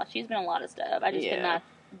face now. She's been in a lot of stuff. I just could not.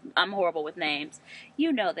 I'm horrible with names.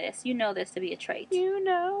 You know this. You know this to be a trait. You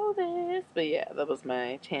know this. But yeah, that was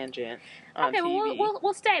my tangent on TV. Well,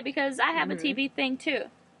 we'll stay because I have a TV thing too.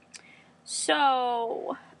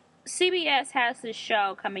 So, CBS has this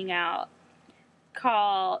show coming out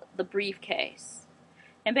called The Briefcase.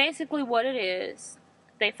 And basically what it is,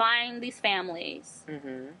 they find these families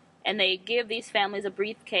and they give these families a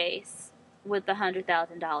briefcase with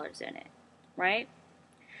 $100,000 in it, right?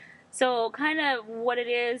 So kind of what it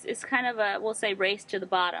is kind of a, we'll say, race to the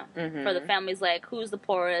bottom for the families, like who's the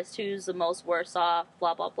poorest, who's the most worse off,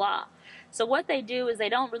 blah, blah, blah. So what they do is they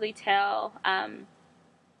don't really tell,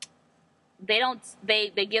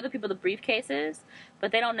 they give the people the briefcases,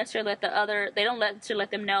 but they don't necessarily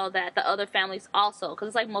let them know that the other families also, because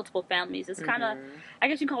it's like multiple families. It's kind of, I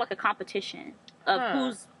guess you can call it like a competition of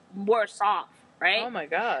who's worse off. Right? Oh my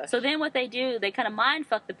gosh. So then what they do, they kind of mind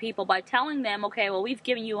fuck the people by telling them, okay, well, we've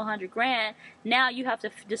given you $100,000. Now you have to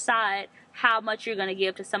decide how much you're going to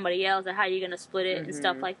give to somebody else and how you're going to split it and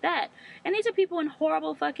stuff like that. And these are people in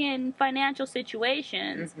horrible fucking financial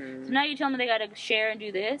situations. So now you're telling them they got to share and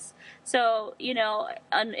do this. So, you know,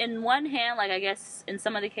 in one hand, like I guess in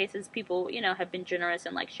some of the cases, people, you know, have been generous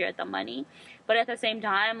and like shared the money. But at the same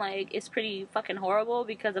time, like, it's pretty fucking horrible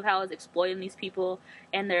because of how it's exploiting these people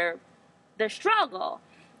and their struggle.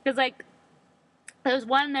 Because, like, there was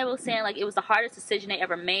one that was saying, like, it was the hardest decision they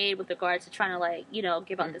ever made with regards to trying to, like, you know,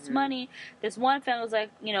 give out this money. This one family was like,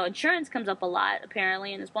 you know, insurance comes up a lot,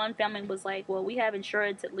 apparently, and this one family was like, well, we have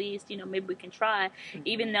insurance at least, you know, maybe we can try,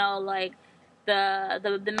 even though, like,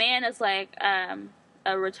 the man is, like,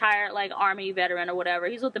 a retired, like, Army veteran or whatever.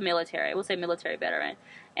 He's with the military. We'll say military veteran.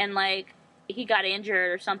 And, like, he got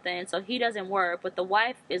injured or something, so he doesn't work, but the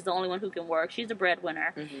wife is the only one who can work. She's the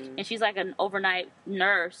breadwinner, and she's like an overnight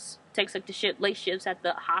nurse, takes like the late shifts at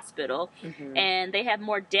the hospital, and they have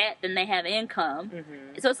more debt than they have income.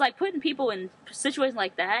 So it's like putting people in situations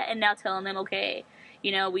like that and now telling them, okay,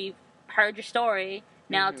 you know, we've heard your story,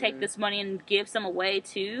 now take this money and give some away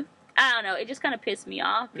too. I don't know, it just kind of pissed me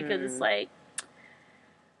off because it's like,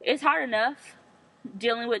 it's hard enough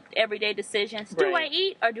dealing with everyday decisions. Do I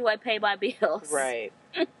eat or do I pay my bills? Right.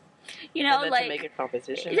 You know, like, to make a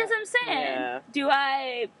competition. That's what I'm saying. Yeah. Do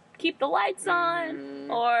I keep the lights on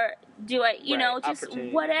or do I, you know, just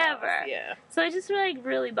whatever. Yeah. So it just like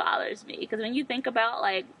really bothers me because when you think about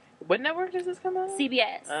like, what network does this come on?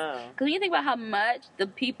 CBS. Oh. Because when you think about how much the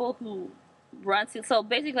people who run, so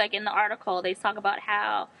basically like in the article they talk about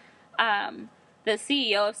how the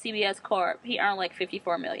CEO of CBS Corp, he earned like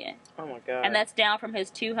 $54 million. Oh my god! And that's down from his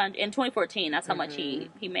 200 in 2014. That's how much he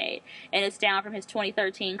made, and it's down from his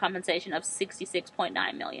 2013 compensation of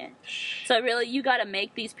 $66.9 million. So really, you got to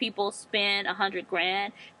make these people spend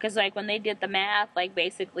 $100,000 because like when they did the math, like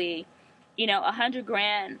basically, you know,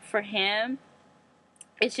 $100,000 for him,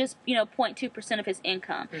 it's just 0.2% of his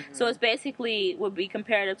income. So it's basically would be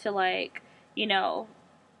comparative to like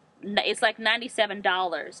it's like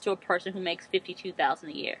 $97 to a person who makes $52,000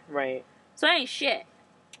 a year. Right. So that ain't shit,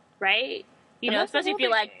 right? Especially if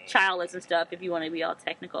you're like childless and stuff. If you want to be all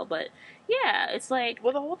technical, but yeah, it's like.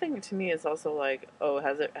 Well, the whole thing to me is also like,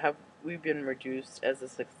 have we been reduced as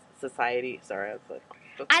a society? Sorry, I was like.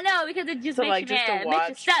 I know because it just makes you mad. To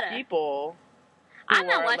watch people. I'm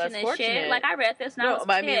not watching this shit. Like I read this and I was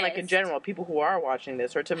pissed. I mean, like in general, people who are watching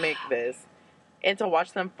this or to make this. And to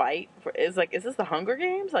watch them fight is this the Hunger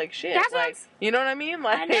Games? Like shit. That's like you know what I mean?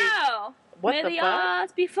 Like I know. What May the the fuck?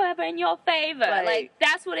 odds be forever in your favor. Like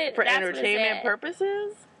that's what it for that's entertainment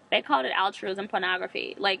purposes. They called it altruism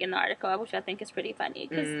pornography, like in the article, which I think is pretty funny.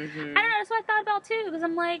 Because I don't know, that's what I thought about too. Because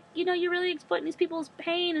I'm like, you're really exploiting these people's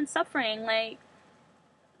pain and suffering. Like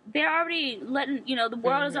they're already letting the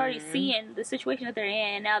world is already seeing the situation that they're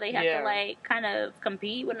in. Now they have to like kind of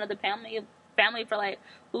compete with another family for like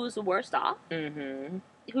who's the worst off.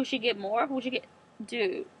 Who should get more? Who should get...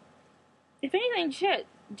 Dude. If anything, shit.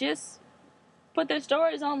 Just put their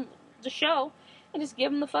stories on the show and just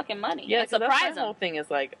give them the fucking money. Yeah, surprise that's my whole thing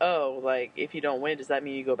is like, if you don't win, does that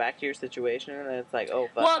mean you go back to your situation? And then it's like,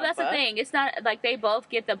 fuck. Well, that's the thing. It's not like they both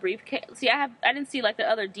get the briefcase. See, I didn't see like the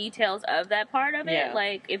other details of that part of it.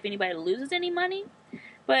 Like if anybody loses any money.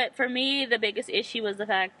 But for me, the biggest issue was the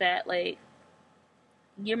fact that like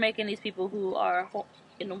you're making these people who are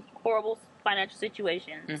in horrible financial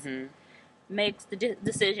situations makes the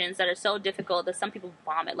decisions that are so difficult that some people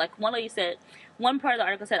vomit. Like one part of the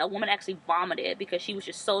article said a woman actually vomited because she was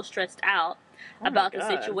just so stressed out about the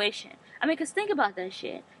situation. I mean, because think about that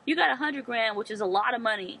shit. You got $100,000, which is a lot of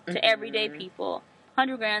money to everyday people.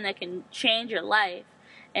 $100,000 that can change your life,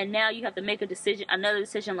 and now you have to make another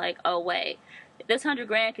decision. Like, oh wait, this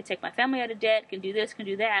 $100,000 can take my family out of debt, can do this, can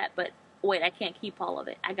do that, but wait, I can't keep all of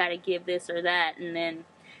it. I got to give this or that, and then.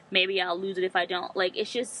 Maybe I'll lose it if I don't. Like,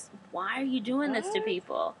 it's just, why are you doing this to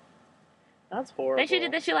people? That's horrible. They should do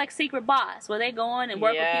this shit like Secret Boss, where they go on and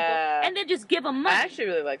work with people, and then just give them money. I actually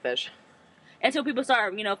really like that show. Until people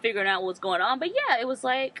start, figuring out what's going on. But yeah, it was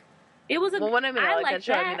like, Well, when I mean I like that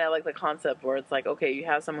show, I mean I like the concept where it's like, okay, you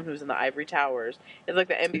have someone who's in the ivory towers. It's like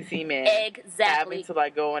the NBC man. Exactly. Having to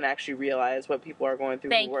like go and actually realize what people are going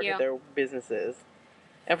through who work at their businesses.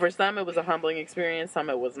 And for some, it was a humbling experience. Some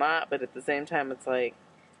it was not. But at the same time, it's like,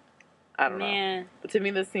 I don't know. But to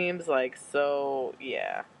me, this seems like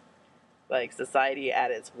like society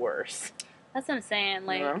at its worst. That's what I'm saying.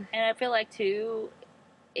 Like, and I feel like too,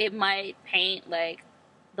 it might paint like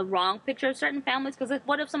the wrong picture of certain families. Because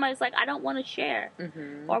what if somebody's like, I don't want to share,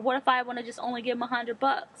 or what if I want to just only give them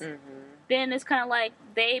 $100? Then it's kind of like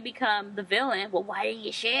they become the villain. Well, why didn't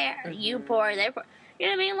you share? You poor, they poor. You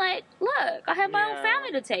know what I mean? Like, look, I have my own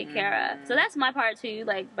family to take care of. So that's my part too.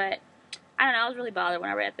 Like, but. I don't know, I was really bothered when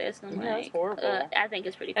I read this. And I'm like, it's horrible. I think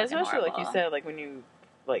it's pretty fucking especially horrible. like you said, like when you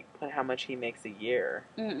like put how much he makes a year.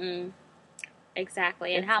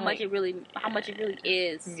 Exactly, and how much it really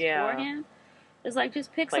is for him. It's like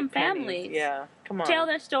just pick some families. Pennies. Yeah, come on. Tell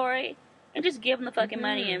their story and just give them the fucking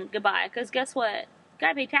money and goodbye. Because guess what?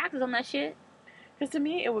 Gotta pay taxes on that shit. Because to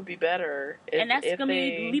me, it would be better if, and that's gonna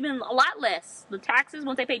be leaving a lot less. The taxes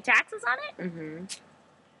once they pay taxes on it.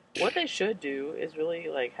 What they should do is really,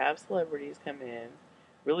 like, have celebrities come in,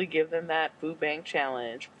 really give them that food bank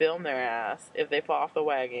challenge, film their ass if they fall off the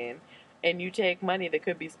wagon, and you take money that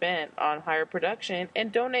could be spent on higher production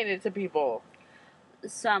and donate it to people.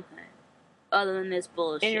 Something. other than this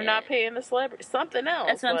bullshit. And you're not paying the celebrity something else.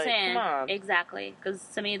 That's what like, I'm saying. Come on. Exactly. Because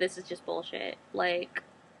to me, this is just bullshit. Like,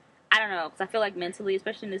 I don't know. Because I feel like mentally,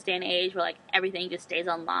 especially in this day and age where, like, everything just stays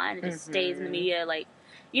online. It just stays in the media. Like,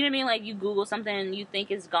 you know what I mean? Like, you Google something and you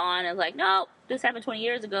think it's gone. And it's like, no, this happened 20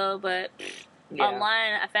 years ago. But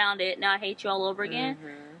online, I found it. Now I hate you all over again.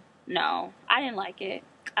 No. I didn't like it.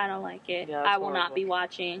 I don't like it. Yeah, I will not be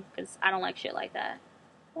watching because I don't like shit like that.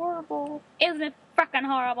 Horrible. Isn't it frickin'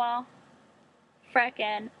 horrible?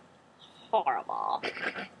 Frickin' horrible.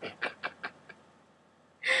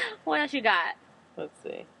 What else you got? Let's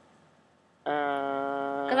see.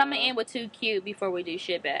 Because I'm going to end with 2 cute before we do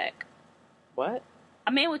shit bag. What?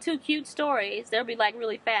 I'm in with 2 cute stories. They'll be like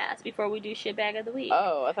really fast before we do shit bag of the week.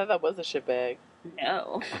 Oh, I thought that was a shit bag.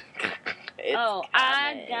 No. Coming.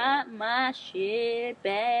 I got my shit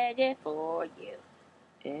bag for you.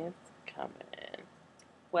 It's coming.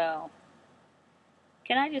 Well,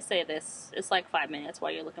 can I just say this? It's like 5 minutes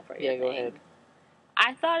while you're looking for your thing. Yeah, go ahead.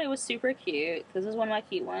 I thought it was super cute. This is one of my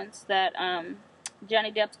cute ones. That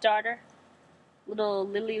Johnny Depp's daughter, little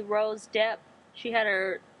Lily Rose Depp, she had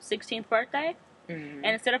her 16th birthday. And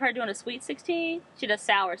instead of her doing a sweet 16, she does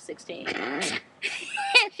sour 16.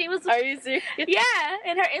 She was. Are you serious? Yeah,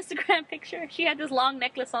 in her Instagram picture, she had this long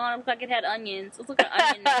necklace on. It looked like it had onions. It was like an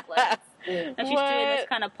onion necklace. And she's doing this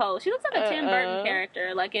kind of pose. She looks like a Tim Burton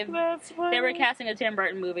character. Like if they were casting a Tim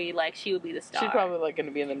Burton movie, like she would be the star. She's probably like going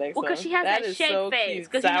to be in the next one. Well, because she has that shake so face.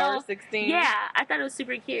 Cute. Sour 16. Yeah, I thought it was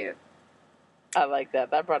super cute. I like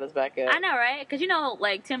that. That brought us back up. I know, right? Because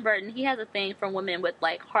like Tim Burton, he has a thing for women with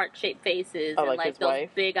like heart-shaped faces and like those wife?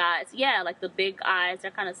 Big eyes. Yeah, like the big eyes.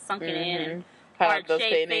 They're kind of sunken in and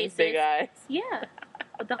heart-shaped faces. Big eyes. Yeah,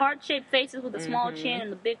 with the heart-shaped faces with the small chin and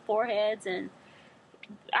the big foreheads. And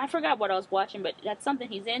I forgot what I was watching, but that's something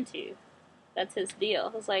he's into. That's his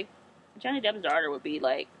deal. It's like Johnny Depp's daughter would be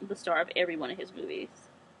like the star of every one of his movies.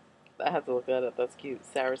 I have to look that up. That's cute.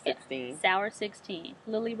 Sour 16. Yeah. Sour 16.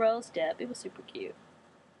 Lily Rose Depp. It was super cute.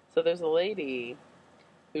 So there's a lady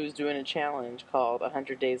who's doing a challenge called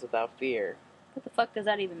 100 Days Without Fear. What the fuck does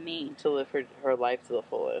that even mean? To live her life to the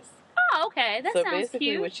fullest. Oh, okay. That sounds cute. So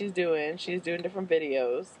basically what she's doing different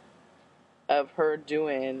videos of her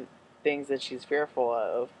doing things that she's fearful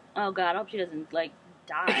of. Oh, God. I hope she doesn't, like,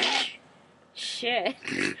 die. Shit.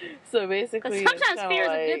 So basically because sometimes fear is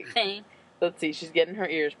a good thing. Let's see, she's getting her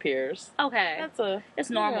ears pierced. Okay. It's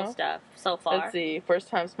normal stuff so far. Let's see, first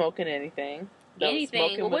time smoking anything.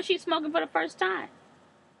 Anything? Well, what's she smoking for the first time?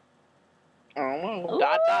 I don't know. Ooh,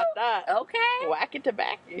 okay. Whack it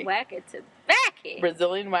tobacco. Whack it tobacco.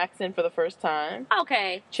 Brazilian waxing for the first time.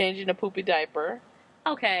 Okay. Changing a poopy diaper.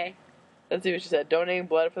 Okay. Let's see what she said. Donating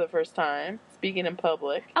blood for the first time. Speaking in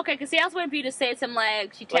public. Okay, because see, I was waiting for you to say something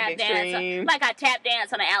like she tap dance. Like I tap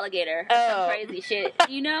dance on an alligator. Or some crazy shit,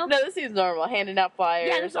 you know? No, this seems normal. Handing out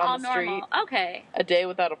flyers on the street. Normal. Okay. A day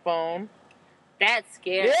without a phone. That's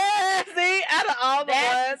scary. Yeah, see? Out of all the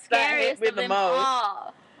ones, that hit me the most.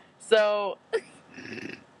 All. So,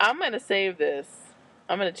 I'm going to save this.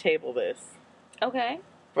 I'm going to table this. Okay.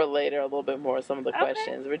 For later, a little bit more, some of the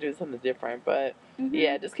questions. We're doing something different, but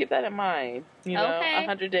yeah, just keep that in mind. You know,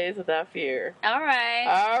 100 Days Without Fear. All right.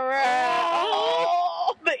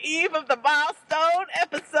 Oh, the eve of the milestone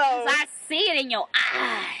episode. I see it in your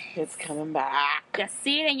eyes. It's coming back. I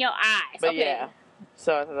see it in your eyes. But yeah,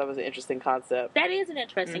 so I thought that was an interesting concept. That is an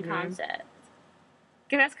interesting concept.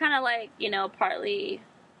 Because that's kind of like, you know, partly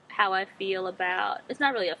how I feel about, it's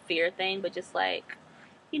not really a fear thing, but just like,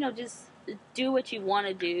 you know, just do what you want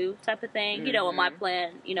to do type of thing. You know, with my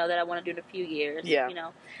plan, you know, that I want to do in a few years. Yeah. You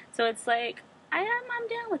know, so it's like, I'm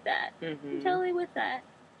down with that. I'm totally with that.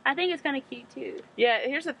 I think it's kind of cute too. Yeah,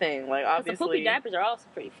 here's the thing. Like, obviously, the poopy diapers are also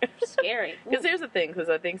pretty scary. Because here's the thing. Because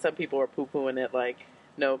I think some people are poo-pooing it, like,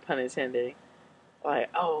 no pun intended.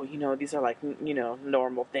 Like, oh, you know, these are like, you know,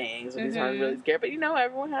 normal things. Or these aren't really scary. But, you know,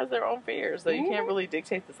 everyone has their own fears. So you can't really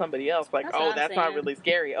dictate to somebody else. Like, that's not really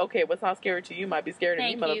scary. Okay, what's not scary to you might be scary to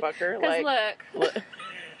me, motherfucker. Because look,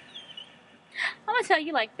 I'm going to tell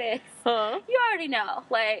you like this. Huh? You already know.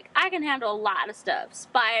 Like, I can handle a lot of stuff.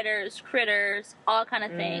 Spiders, critters, all kind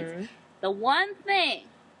of things. The one thing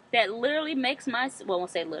that literally makes my, well, I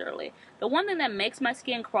won't say literally. The one thing that makes my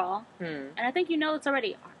skin crawl, and I think you know it's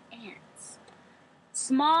already, are ants.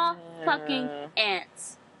 Small fucking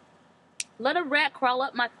ants. Let a rat crawl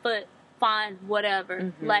up my foot, fine,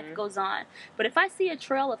 whatever. Life goes on. But if I see a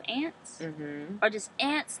trail of ants, or just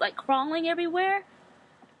ants like crawling everywhere,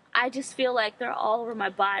 I just feel like they're all over my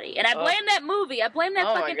body. And I blame that movie. I blame that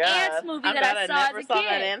fucking ants movie that I saw as a kid. I never saw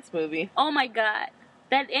that ants movie. Oh my God.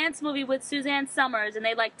 That Ants movie with Suzanne Summers, and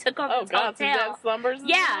they like took over this hotel. Suzanne Summers.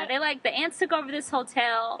 Yeah, they like the ants took over this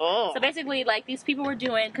hotel. Oh. So basically, like these people were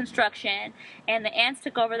doing construction, and the ants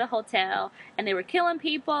took over the hotel, and they were killing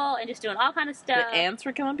people and just doing all kind of stuff. The ants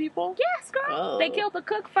were killing people? Yes, girl. Oh. They killed the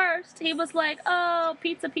cook first. He was like, "Oh,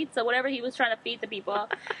 pizza, pizza," whatever he was trying to feed the people,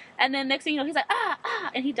 and then next thing you know, he's like,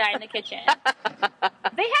 and he died in the kitchen.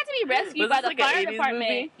 They had to be rescued by the fire department.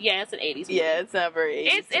 Movie? Yeah, it's an 80s movie. Yeah, it's not very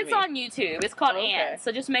 80s. It's on YouTube. It's called Ants.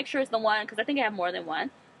 So just make sure it's the one, because I think I have more than one.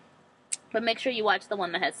 But make sure you watch the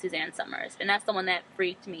one that has Suzanne Summers. And that's the one that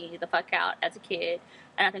freaked me the fuck out as a kid.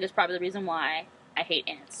 And I think it's probably the reason why I hate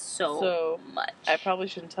ants so much. I probably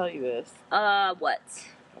shouldn't tell you this. What?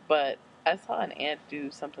 But I saw an ant do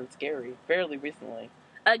something scary fairly recently.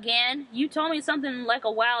 Again? You told me something like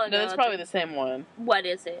a while ago. No, it's probably the same one. What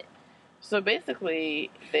is it? So basically,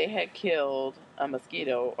 they had killed a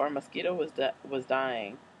mosquito, or a mosquito was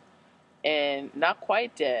dying. And not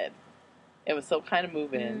quite dead. It was still kind of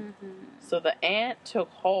moving. Mm-hmm. So the ant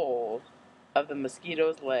took hold of the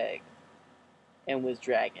mosquito's leg and was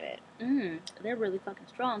dragging it. They're really fucking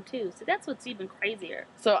strong, too. So that's what's even crazier.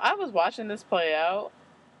 So I was watching this play out,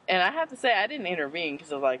 and I have to say, I didn't intervene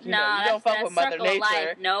because I was like, you don't fuck with Mother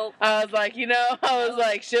Nature. Nope. I was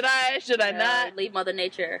like, should I not? Leave Mother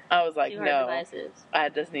Nature. I was like, no. I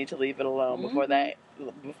just need to leave it alone before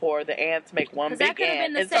the ants make one big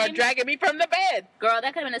ant and start dragging me from the bed. Girl,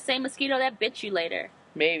 that could have been the same mosquito that bit you later.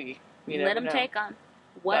 Maybe. Let them take on.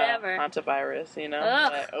 Whatever. Hantavirus,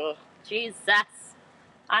 Ugh. Jesus.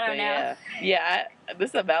 I don't know. Yeah,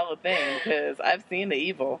 this is a valid thing because I've seen the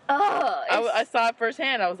evil. I saw it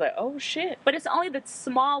firsthand. I was like, oh shit. But it's only the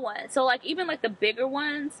small ones. So like even like the bigger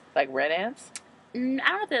ones. Like red ants? I don't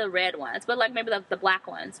know if they're the red ones, but like maybe the black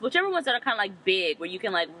ones. Whichever ones that are kind of like big where you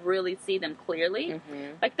can like really see them clearly.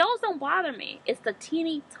 Mm-hmm. Like those don't bother me. It's the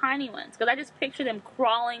teeny tiny ones because I just picture them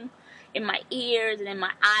crawling in my ears and in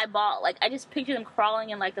my eyeball. Like I just picture them crawling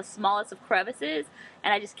in like the smallest of crevices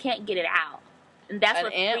and I just can't get it out. And that's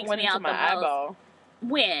what freaks me out the most. Eyeball.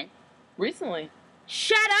 When? Recently.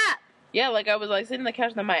 Shut up! Yeah, like I was like sitting on the couch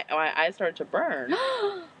and then my eyes started to burn.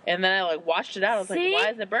 And then I like washed it out. I was like, why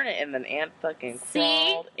is it burning? And then ant fucking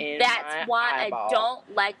crawled in my eyeball. That's why I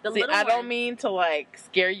don't like the little ones. I don't mean to like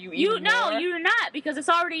scare you even more. No, you're not because it's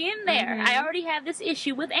already in there. Mm-hmm. I already have this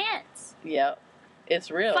issue with ants. Yep.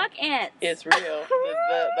 It's real. Fuck ants. It's real.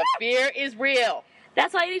 the fear is real.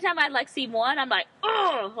 That's why anytime I like see one, I'm like,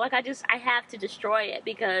 oh, like I have to destroy it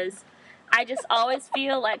because I just always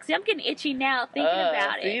feel like, see, I'm getting itchy now thinking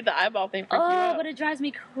about it. See, the eyeball thing freaks you out. But it drives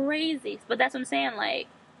me crazy. But that's what I'm saying. Like,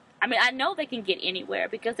 I mean, I know they can get anywhere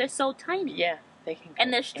because they're so tiny. Yeah, they can.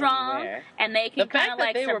 And they're strong, and they can kind of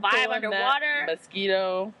like survive underwater.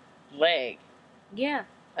 Mosquito leg. Yeah.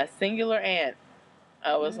 A singular ant.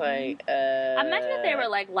 I was like, imagine if they were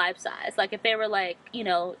like life size, like if they were like,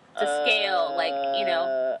 to scale,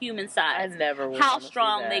 like, human size. I never would how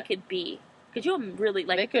strong they could be. Could you really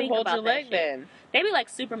like? They could hold your leg shit. Then. They'd be like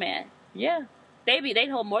Superman. Yeah. They'd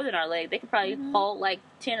hold more than our leg. They could probably hold like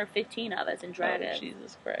 10 or 15 of us and drag us.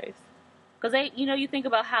 Jesus Christ. Because they, you think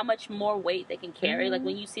about how much more weight they can carry. Like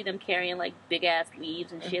when you see them carrying like big ass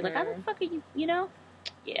leaves and shit. Like how the fuck are you?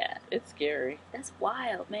 Yeah. It's scary. That's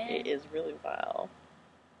wild, man. It is really wild.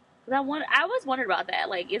 I always wondered about that.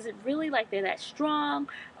 Like, is it really like they're that strong,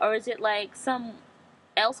 or is it like some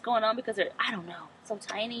else going on because they're, I don't know, so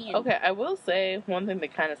tiny? And... Okay, I will say one thing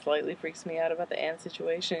that kind of slightly freaks me out about the ant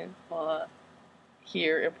situation,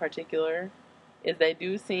 here in particular, is they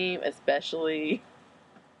do seem especially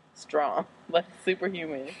strong, like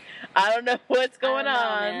superhuman. I don't know what's going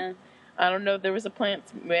on. Man. I don't know if there was a plant,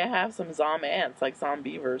 may have some zom ants, like zom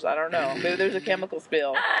beavers. I don't know. Maybe there's a chemical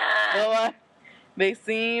spill. Well, they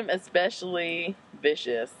seem especially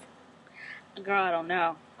vicious. Girl, I don't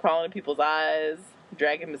know. Crawling in people's eyes,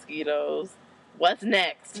 dragging mosquitoes. What's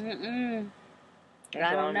next? I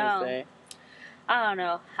don't know. I don't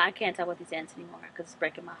know. I can't talk about these ants anymore because it's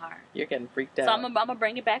breaking my heart. You're getting freaked out. So I'm gonna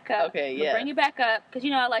bring it back up. Okay, yeah. Bring it back up because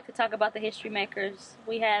I like to talk about the history makers.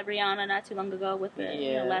 We had Rihanna not too long ago with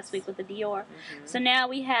the last week with the Dior. Mm-hmm. So now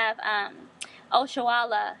we have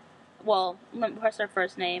Oshoala. Well, what's her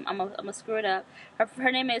first name? I'm gonna screw it up.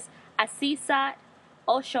 Her name is Asisat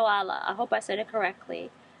Oshoala. I hope I said it correctly.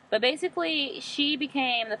 But basically, she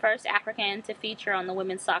became the first African to feature on the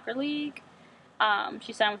Women's Soccer League.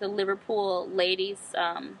 She signed with the Liverpool Ladies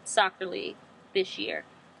Soccer League this year.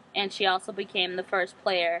 And she also became the first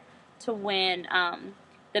player to win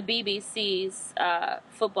the BBC's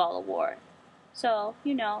football award. So,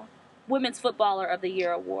 Women's Footballer of the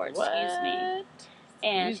Year award, excuse me.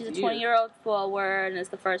 And she's a 20-year-old forward and is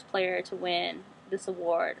the first player to win this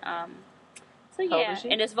award So yeah,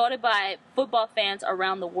 and it's voted by football fans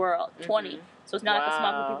around the world. 20. So it's not like a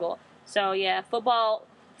small group of people. So yeah, footballer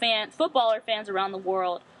fans around the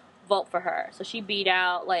world vote for her. So she beat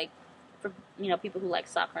out for people who like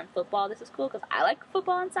soccer and football. This is cool because I like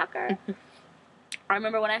football and soccer. I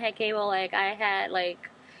remember when I had cable, I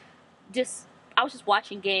was just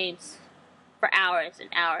watching games for hours and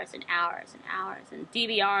hours and hours and hours and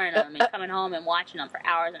DVRing them and coming home and watching them for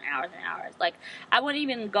hours and hours and hours. I wouldn't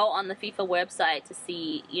even go on the FIFA website to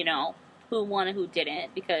see, who won and who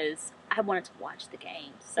didn't because I wanted to watch the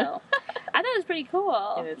games. So I thought it was pretty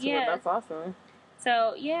cool. Yeah, that's awesome.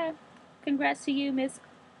 So, yeah, congrats to you, Miss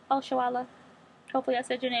Oshoala. Hopefully I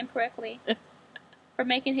said your name correctly. For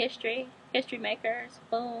making history. History makers.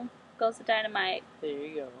 Boom. Goes the dynamite. There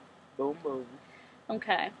you go. Boom, boom.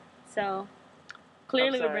 Okay. So,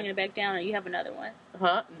 clearly we're bringing it back down, or you have another one.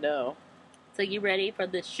 Huh? No. So, you ready for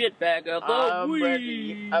the shitbag of the I'm week?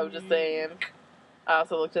 ready. I was just saying. I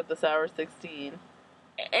also looked up the Sour 16.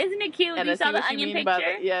 Isn't it cute? You saw the onion picture?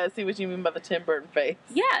 I see what you mean by the Tim Burton face.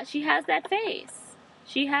 Yeah, she has that face.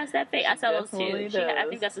 I saw those too. I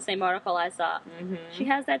think that's the same article I saw. Mm-hmm. She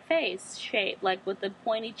has that face shape, with the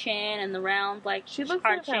pointy chin and the round, she looks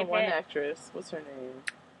like that one actress. What's her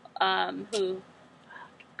name? Who?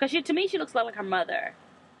 Because to me, she looks like her mother.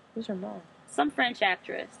 Who's her mom? Some French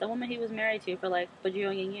actress. The woman he was married to for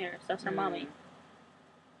bajillion years. That's her mommy.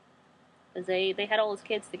 Because they had all his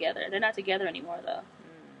kids together. They're not together anymore, though.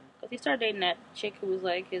 Because he started dating that chick who was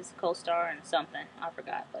his co-star and something. I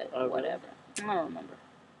forgot, but whatever. I don't remember.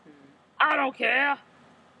 I don't care.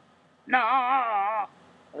 No.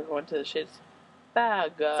 We're going to the shit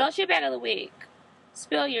bag. So shit bag of the week.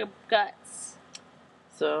 Spill your guts.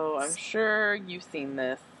 So I'm sure you've seen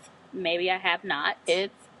this. Maybe I have not.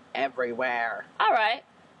 It's everywhere. All right.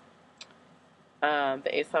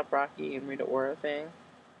 The A$AP Rocky and Rita Ora thing.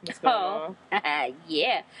 What's going on?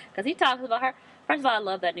 Yeah. Because he talks about her. First of all, I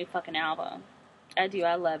love that new fucking album. I do.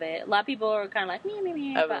 I love it. A lot of people are kind of like,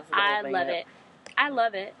 me, but I love it. I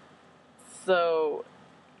love it. So.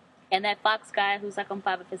 And that Fox guy who's on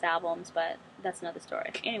 5 of his albums, but that's another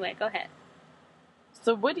story. Anyway, go ahead.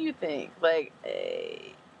 So what do you think? What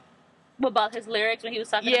about his lyrics when he was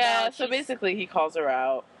talking about? Yeah, so basically he calls her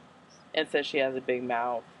out and says she has a big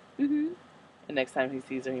mouth. Mm-hmm. And next time he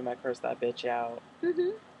sees her, he might curse that bitch out.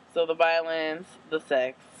 Mm-hmm. So the violence, the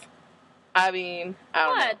sex. I mean, I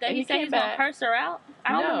don't know. That he said he's going to curse her out?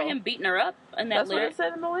 I don't remember him beating her up in that lyric. That's what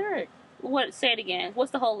it said in the lyric. What? Say it again.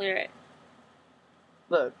 What's the whole lyric?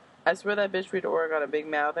 Look, I swear that bitch Rita Ora got a big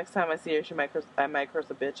mouth. Next time I see her, I might curse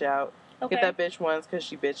a bitch out. Okay. Get that bitch once because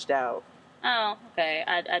she bitched out. Oh, okay.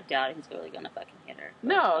 I doubt he's really going to fucking hit her.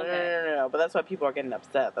 No. But that's why people are getting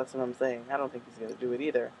upset. That's what I'm saying. I don't think he's going to do it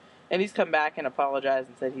either. And he's come back and apologized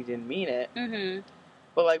and said he didn't mean it. Mm-hmm.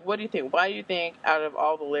 But, what do you think? Why do you think out of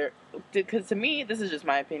all the lyrics... Because to me, this is just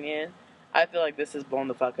my opinion, I feel like this is blown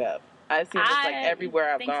the fuck up. I've seen this,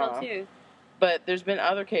 everywhere I've gone. I think so, too. But there's been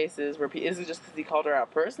other cases where... Is it just because he called her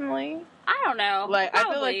out personally? I don't know. I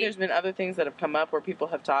feel like there's been other things that have come up where people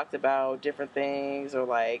have talked about different things or,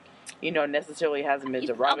 necessarily hasn't been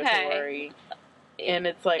derogatory. Okay. And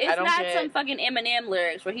it's I don't get... It's not some fucking Eminem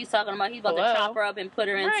lyrics where he's talking about he's about to chop her up and put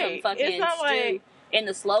her in some fucking stew in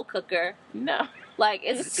the slow cooker. No.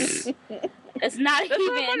 It's it's not That's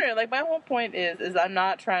even... what I'm wondering. My whole point is I'm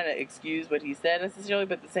not trying to excuse what he said necessarily,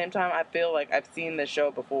 but at the same time, I feel like I've seen this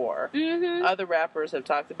show before. Mm-hmm. Other rappers have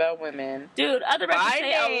talked about women. Dude, other rappers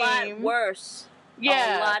say a lot worse.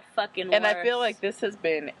 Yeah. A lot fucking worse. And I feel like this has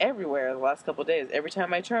been everywhere the last couple of days. Every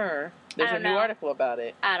time I turn, there's a new article about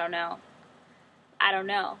it. I don't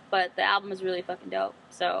know. But the album is really fucking dope.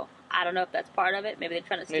 So, I don't know if that's part of it. Maybe they're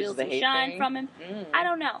trying to steal some shine from him. Mm. I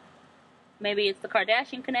don't know. Maybe it's the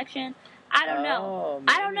Kardashian connection. I don't know.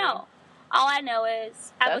 Maybe. I don't know. All I know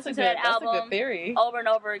is I listened to that album over and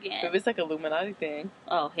over again. Maybe it's like an Illuminati thing.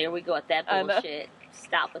 Oh, here we go with that bullshit.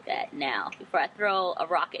 Stop with that now before I throw a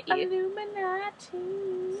rock at you. Illuminati.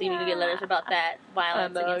 So you need to get letters about that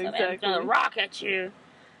violence against them. I'm throwing a rock at you.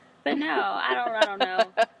 But no, I don't know.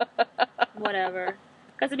 Whatever.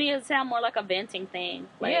 Because to me, it sounds more like a venting thing.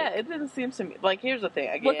 It didn't seem to me. Here's the thing.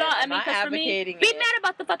 Again, because for me, be mad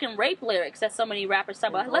about the fucking rape lyrics that so many rappers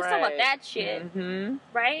talk about. Let's talk about that shit. Mm-hmm.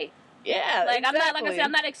 Right? Yeah, exactly.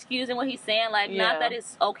 I'm not excusing what he's saying. Not that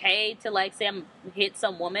it's okay to, say I'm hit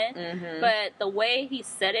some woman. Mm-hmm. But the way he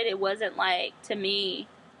said it, it wasn't, to me,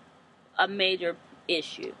 a major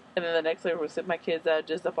issue. And then the next lyric was, "Sip my kids out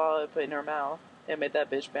just to follow and put in her mouth and made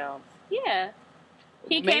that bitch bounce." Yeah.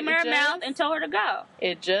 He came in her mouth and told her to go.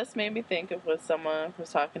 It just made me think of what someone was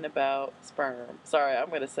talking about sperm. Sorry, I'm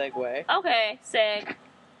going to segue. Okay, seg.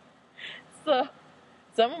 So,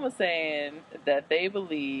 Someone was saying that they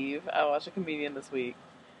believe, I watched a comedian this week,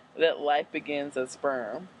 that life begins as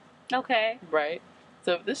sperm. Okay. Right?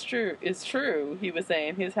 So if this is true, he was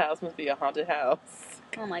saying his house must be a haunted house.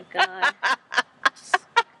 Oh my God.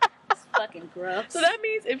 It's fucking gross. So that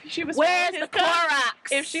means if she was Where's the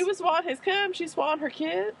Clorox? If she was swallowing his cum, she's swallowing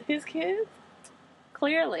his kids?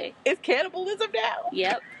 Clearly. It's cannibalism now?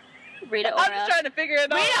 Yep. Rita Ora. I'm just trying to figure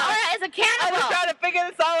it out. Rita Ora is a cannibal. I'm just trying to figure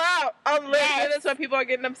this all out. That's why people are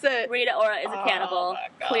getting upset. Rita Ora is a cannibal.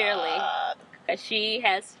 Clearly. God. Because she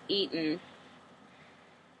has eaten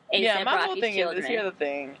A$AP my whole thing children. is, here's the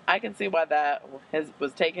thing. I can see why that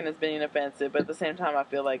was taken as being offensive, but at the same time, I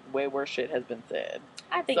feel like way worse shit has been said.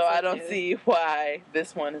 I think so, I don't too. see why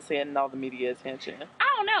this one is getting all the media attention. I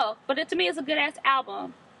don't know, but to me, it's a good-ass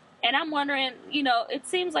album. And I'm wondering, it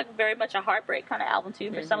seems like very much a heartbreak kind of album,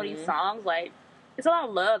 too, for some of these songs. Like, there's a lot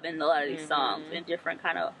of love in a lot of these songs in different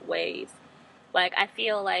kind of ways. Like, I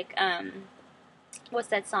feel like, what's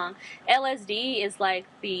that song? LSD is like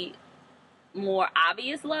the more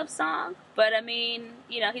obvious love song, but I mean,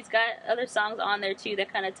 he's got other songs on there too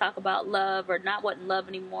that kind of talk about love or not wanting love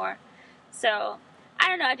anymore. So I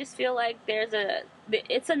don't know, I just feel like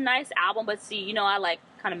it's a nice album, but see, I like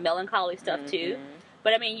kind of melancholy stuff too.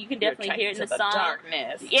 But I mean, you can definitely hear it in the song.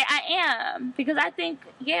 Darkness. Yeah, I am, because I think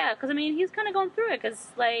because I mean, he's kind of going through it, because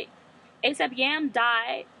like A$AP Yam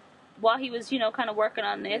died while he was kind of working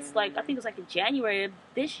on this. Like, I think it was like in January of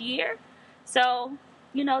this year. So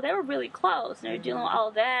they were really close, and they were dealing with all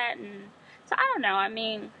of that, and so I don't know. I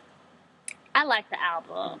mean, I like the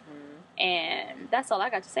album, and that's all I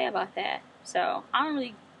got to say about that. So I don't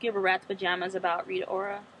really give a rat's pajamas about Rita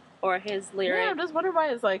Ora or his lyrics. Yeah, I'm just wondering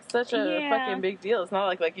why it's like such a fucking big deal. It's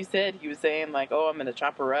not like you said, he was saying like, oh, I'm gonna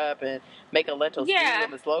chop her up and make a lentil stew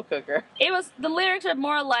in the slow cooker. The lyrics are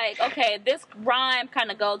more like, okay, this rhyme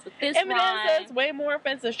kind of goes with this Eminem rhyme. says way more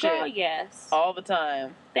offensive shit. Oh yes, all the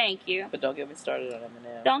time. Thank you. But don't get me started on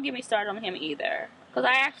Eminem. Don't get me started on him either. Because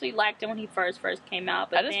I actually liked him when he first came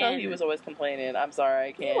out. But I just felt he was always complaining. I'm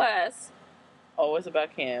sorry, Kim. He was. Always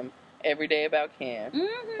about Kim. Every day about Kim.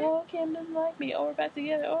 Oh, Kim doesn't like me. Oh, we're back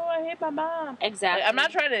together. Oh, I hate my mom. Exactly. Like, I'm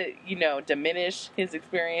not trying to, diminish his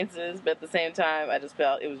experiences, but at the same time, I just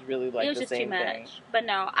felt it was really like the same thing. It was just too much. But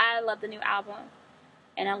no, I love the new album.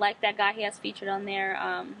 And I like that guy he has featured on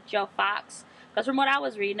there, Joe Fox. Because from what I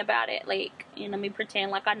was reading about it, like, let me pretend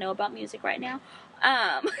like I know about music right now.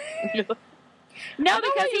 No,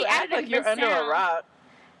 because he added like you're under a rock.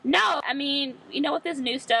 No, I mean, with this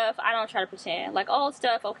new stuff, I don't try to pretend. Like, old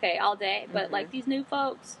stuff, okay, all day. But, like, these new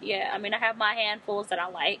folks, I mean, I have my handfuls that I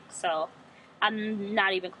like, so I'm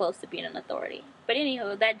not even close to being an authority. But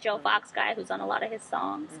anywho, that Joe Fox guy who's on a lot of his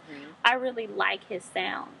songs, I really like his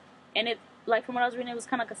sound. And it, like, from what I was reading, it was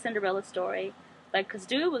kind of like a Cinderella story. Like, because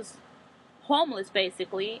dude was homeless,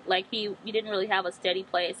 basically. Like, he didn't really have a steady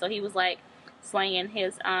place, so he was, like, slanging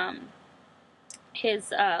his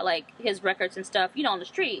records and stuff, on the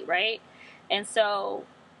street, right? And so,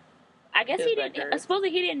 I guess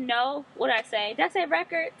supposedly he didn't know, what did I say? Did I say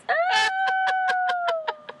records?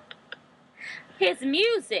 His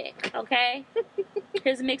music, okay?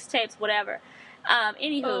 His mixtapes, whatever.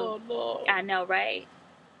 Anywho, oh, no. I know, right?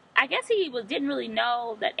 I guess he didn't really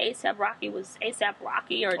know that A$AP Rocky was A$AP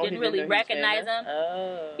Rocky, or didn't really recognize him.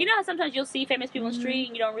 Oh. You know how sometimes you'll see famous people in the street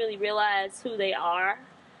and you don't really realize who they are?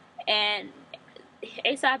 And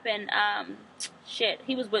A$AP and,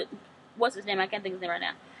 he was with, what's his name? I can't think of his name right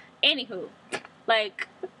now. Anywho, like,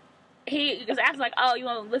 he was asking, like, oh, you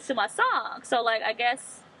want to listen to my song? So, like, I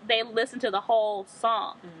guess they listened to the whole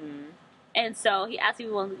song. And so he asked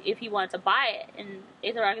if he wanted to buy it. And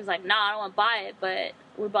A$AP Rocky's like, nah, I don't want to buy it, but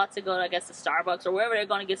we're about to go to, I guess, to Starbucks or wherever they're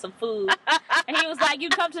going to get some food. And he was like, you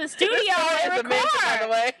come to the studio and record. By the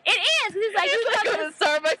way. It is. He's like, you come to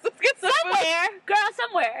Starbucks, let's get some somewhere. Food. Girl,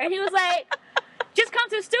 somewhere. And he was like, just come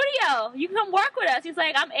to the studio. You can come work with us. He's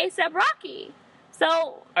like, I'm A$AP Rocky.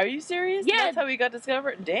 So. Are you serious? Yeah. That's how we got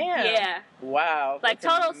discovered? Damn. Yeah. Wow. Like,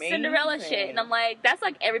 total Cinderella shit. And I'm like, that's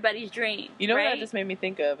like everybody's dream. You know right? what that just made me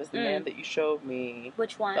think of is the man that you showed me.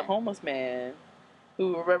 Which one? The homeless man.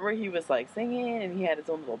 Who, remember, he was like singing and he had his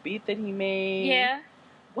own little beat that he made. Yeah.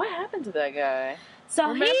 What happened to that guy? So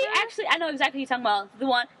remember? He actually, I know exactly what you're talking about. The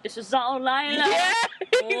one, this is all I know. Yeah,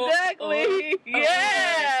 exactly.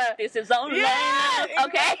 Yeah. This is all I know.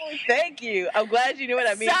 Okay. Exactly. Thank you. I'm glad you knew what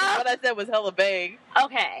I mean. So, what I said was hella vague.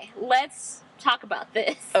 Okay, let's talk about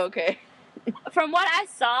this. Okay. From what I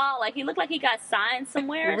saw, like, he looked like he got signed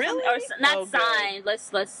somewhere. Really? Or not signed.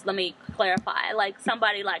 Let me clarify. Like,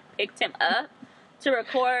 somebody, like, picked him up to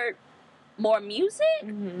record more music.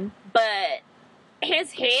 But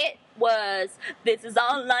his hit was, this is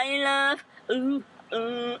all I love. Ooh,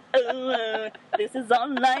 This is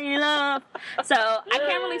all I love. So I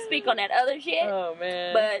can't really speak on that other shit. Oh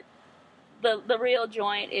man! But the real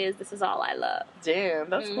joint is This Is All I Love. Damn,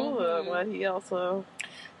 that's cool. I'm glad he also.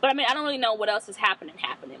 But I mean, I don't really know what else is happening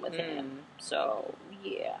with him. So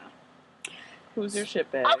yeah. Who's your shit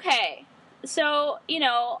bag? Okay, so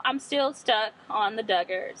I'm still stuck on the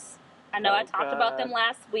Duggars. I know I talked about them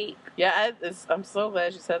last week. Yeah, I'm so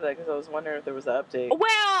glad you said that because I was wondering if there was an update.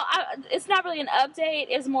 Well, it's not really an update.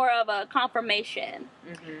 It's more of a confirmation.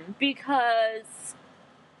 Mm-hmm. Because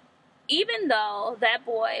even though that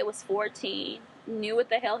boy was 14, knew what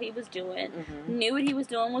the hell he was doing, knew what he was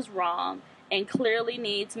doing was wrong, and clearly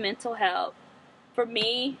needs mental help, for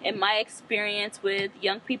me, in my experience with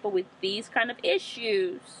young people with these kind of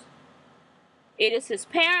issues, it is his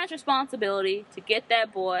parents' responsibility to get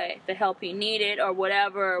that boy the help he needed or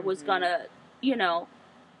whatever was gonna, not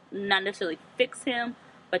necessarily fix him,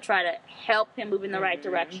 but try to help him move in the right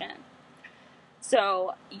direction.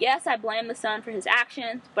 So, yes, I blame the son for his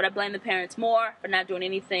actions, but I blame the parents more for not doing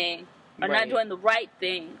anything or not doing the right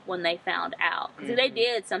thing when they found out. Because they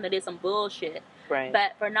did some bullshit. Right.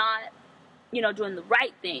 But for not, doing the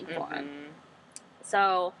right thing for him.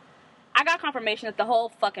 So, I got confirmation that the whole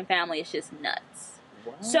fucking family is just nuts.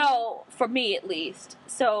 What? So, for me at least.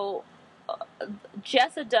 So,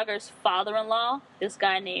 Jessa Duggar's father-in-law, this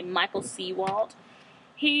guy named Michael Seawald,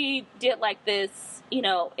 he did like this,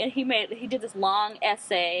 and he did this long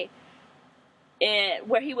essay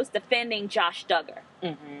where he was defending Josh Duggar,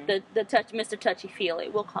 Mr. Touchy-Feely.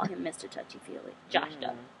 We'll call him Mr. Touchy-Feely, Josh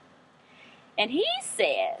Duggar. And he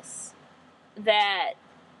says that,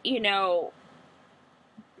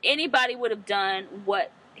 anybody would have done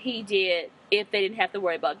what he did if they didn't have to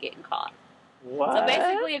worry about getting caught. What? So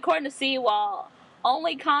basically, according to Seawald,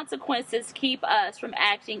 only consequences keep us from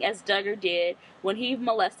acting as Duggar did when he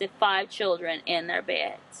molested 5 children in their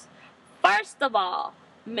beds. First of all,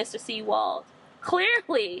 Mr. Seawald,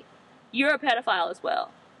 clearly you're a pedophile as well.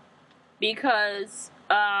 Because,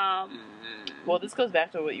 well, this goes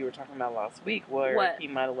back to what you were talking about last week, where he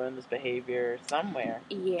might have learned this behavior somewhere.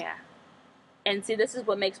 Yeah. And see, this is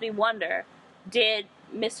what makes me wonder. Did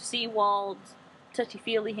Mr. Seawald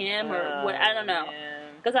touchy-feely him or what? I don't know.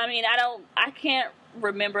 Because, I can't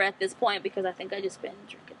remember at this point because I think I just been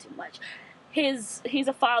drinking too much. He's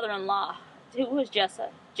a father-in-law. Who was Jessa?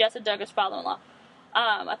 Jessa Duggar's father-in-law.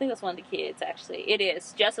 I think that's one of the kids, actually. It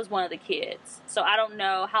is. Jessa's one of the kids. So I don't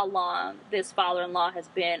know how long this father-in-law has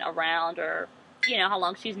been around or, how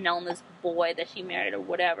long she's known this boy that she married or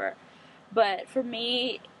whatever. But for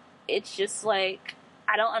me, it's just like,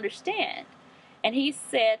 I don't understand. And he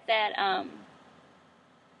said that,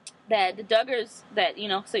 that the Duggars, that,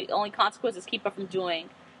 so only consequences keep her from doing,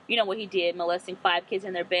 what he did, molesting 5 kids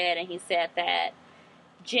in their bed. And he said that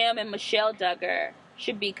Jim and Michelle Duggar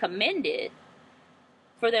should be commended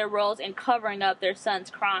for their roles in covering up their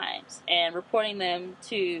son's crimes and reporting them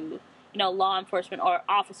to, law enforcement or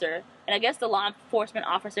officer. And I guess the law enforcement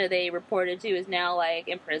officer they reported to is now,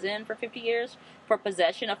 in prison for 50 years for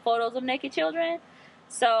possession of photos of naked children.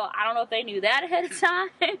 So I don't know if they knew that ahead of time.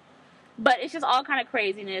 But it's just all kind of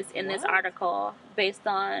craziness in this article based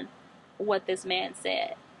on what this man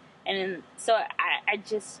said. And so I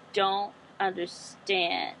just don't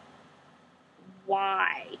understand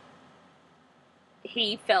why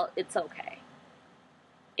he felt it's okay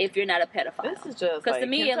if you're not a pedophile. This is just to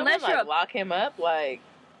me, unless you're lock him up,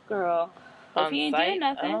 girl. If he ain't doing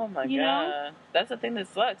nothing, oh my god, that's the thing that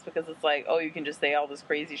sucks because it's you can just say all this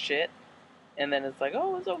crazy shit, and then it's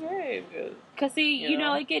it's okay. Because see,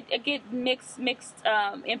 it get mixed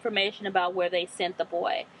information about where they sent the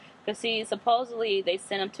boy. Because see, supposedly they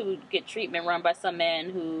sent him to get treatment run by some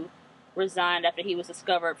man who resigned after he was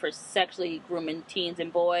discovered for sexually grooming teens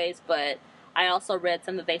and boys, but I also read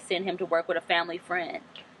some that they sent him to work with a family friend.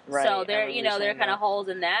 Right. So there, there are kind of holes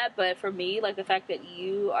in that. But for me, the fact that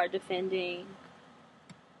you are defending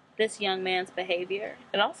this young man's behavior,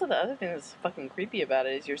 and also the other thing that's fucking creepy about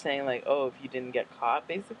it is you're saying if you didn't get caught,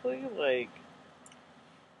 basically,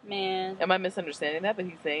 man, am I misunderstanding that? But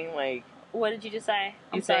he's saying what did you just say?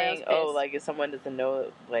 He's saying, if someone doesn't know,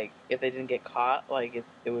 if they didn't get caught,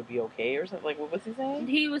 it would be okay or something. What was he saying?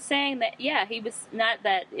 He was saying that, he was, not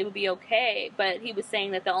that it would be okay, but he was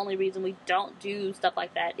saying that the only reason we don't do stuff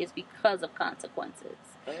like that is because of consequences.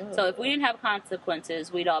 Oh. So if we didn't have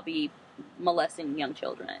consequences, we'd all be molesting young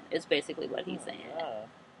children, is basically what he's saying.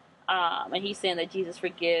 Yeah. And he's saying that Jesus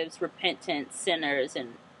forgives repentant sinners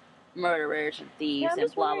and murderers and thieves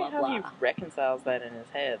and blah, blah, blah. How he reconciles that in his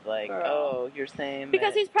head. Like, girl. Oh, you're saying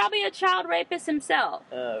because he's probably a child rapist himself.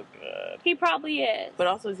 Oh, God. He probably is. But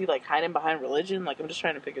also, is he, like, hiding behind religion? Like, I'm just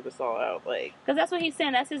trying to figure this all out. Like, because that's what he's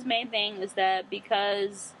saying. That's his main thing, is that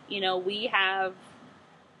because, you know, we have,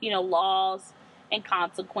 you know, laws and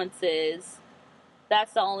consequences,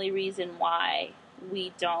 that's the only reason why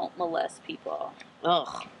we don't molest people.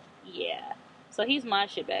 Ugh. Yeah. So he's my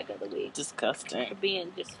shitbag of the week. Disgusting. For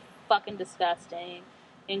being just fucking disgusting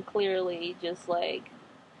and clearly just, like,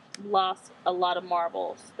 lost a lot of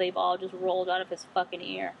marbles. They've all just rolled out of his fucking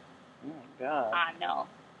ear. Oh, my God. I know.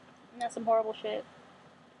 And that's some horrible shit.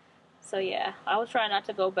 So, yeah. I was trying not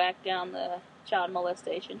to go back down the child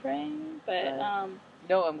molestation train, but,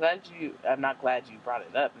 No, I'm not glad you brought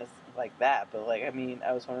it up like that, but, like, I mean,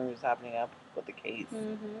 I was wondering what was happening up with the case.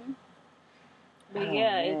 Mm-hmm. But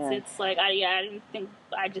yeah, it's like, I didn't think,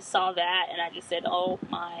 I just saw that, and I just said, oh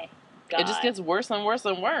my God. It just gets worse and worse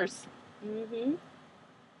and worse. Mm-hmm.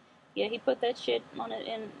 Yeah, he put that shit on it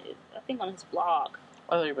I think on his blog.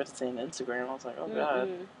 I thought you were about to say on Instagram. I was like, oh, God.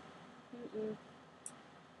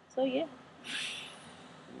 So, yeah.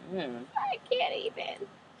 I can't even.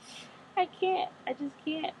 I can't. I just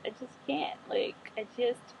can't. Like, I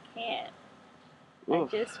just can't.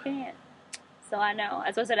 Oof. I just can't. So I know.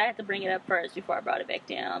 As I said, I had to bring it up first before I brought it back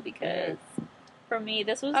down because for me,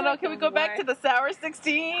 this was. I know. Can we go back to the Sour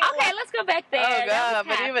 16? Okay, let's go back there. Oh God,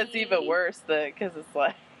 but it's even worse because it's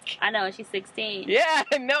like. I know, she's 16. Yeah,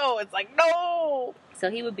 I know. It's like no. So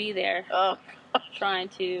he would be there. Oh. God. Trying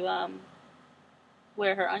to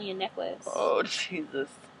wear her onion necklace. Oh Jesus.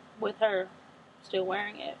 With her still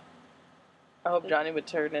wearing it. I hope Johnny would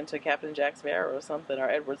turn into Captain Jack Sparrow or something, or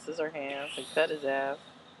Edward Scissorhands and cut his ass.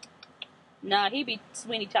 Nah, he'd be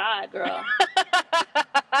Sweeney Todd, girl.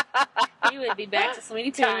 He would be back to Sweeney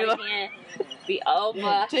Todd again. Be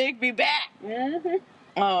over. Take me back. Mm-hmm.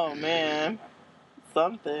 Oh, man.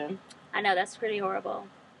 Something. I know, that's pretty horrible.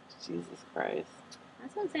 Jesus Christ.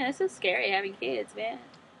 That's what I'm saying. It's so scary having kids, man.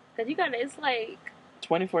 Because it's like...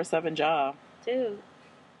 24/7 job. Dude.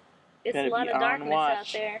 It's a lot of darkness out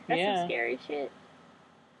there. That's some scary shit.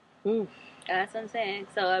 Oof. That's what I'm saying.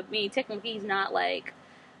 So, I mean, technically he's not like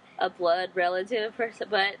a blood relative person,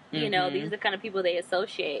 but you know, these are the kind of people they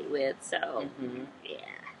associate with. So, yeah.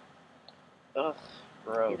 Ugh,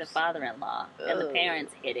 gross. He's a father-in-law, and the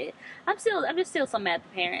parents hit it. I'm just still so mad at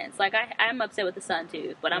the parents. Like I'm upset with the son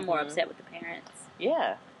too, but I'm more upset with the parents.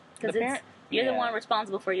 Yeah, because you're the one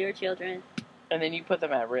responsible for your children, and then you put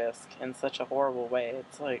them at risk in such a horrible way.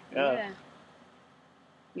 It's like, ugh.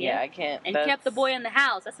 Yeah, I can't. And kept the boy in the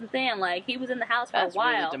house. That's what I'm saying. Like he was in the house for a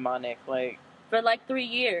while. That's really demonic. Like. For like 3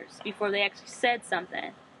 years before they actually said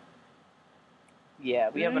something. Yeah,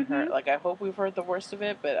 we haven't heard. Like, I hope we've heard the worst of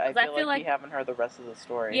it, but I feel like we haven't heard the rest of the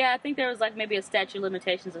story. Yeah, I think there was like maybe a statute of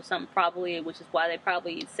limitations or something, probably, which is why they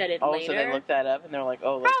probably said it later. Oh, so they looked that up and they're like,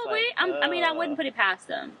 oh, probably. I mean, I wouldn't put it past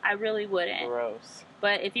them. I really wouldn't. Gross.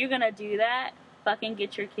 But if you're gonna do that, fucking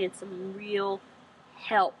get your kids some real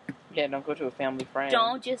help. Yeah, don't go to a family friend.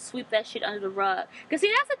 Don't just sweep that shit under the rug. Because,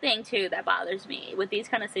 see, that's the thing, too, that bothers me with these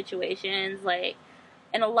kind of situations. Like,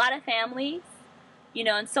 in a lot of families, you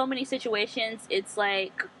know, in so many situations, it's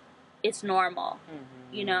like, it's normal.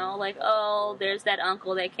 You know, like, oh, there's that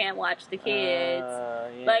uncle that can't watch the kids.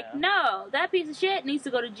 Like, no, that piece of shit needs to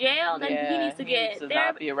go to jail. He needs to get therapy.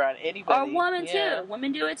 Not be around anybody. Or women, too.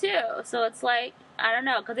 Women do it, too. So it's like, I don't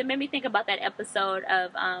know, because it made me think about that episode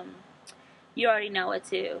of, you already know it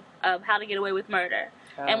too, of How to Get Away with Murder.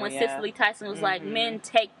 And when Cicely Tyson was like, men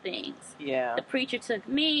take things. Yeah. The preacher took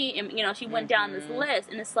me, and, you know, she went down this list,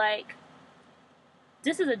 and it's like,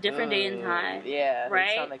 this is a different day and time. Yeah. Right?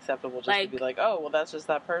 It's unacceptable just to be like, oh, well, that's just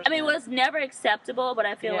that person. I mean, it was never acceptable, but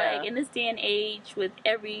I feel like in this day and age, with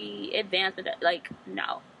every advancement, like,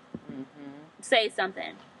 no. Say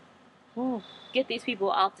something. Get these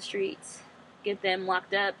people off the streets. Get them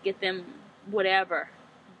locked up. Get them whatever.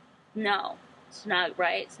 No, it's not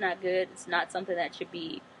right. It's not good. It's not something that should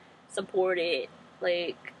be supported.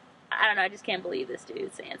 Like, I don't know. I just can't believe this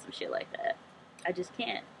dude saying some shit like that. I just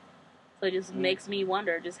can't. So it just makes me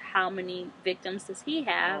wonder just how many victims does he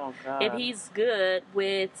have if he's good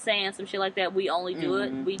with saying some shit like that. We only do it.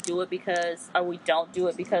 We do it because, or we don't do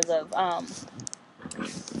it because of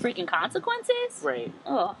freaking consequences. Right.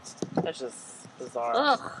 Ugh. That's just bizarre.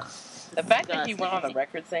 Ugh. The fact that he went on the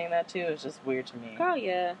record saying that too is just weird to me. Girl,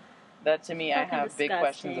 yeah. That to me, I have big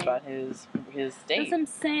questions about his state. That's what I'm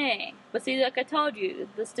saying. But see, like I told you,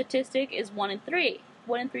 the statistic is 1 in 3.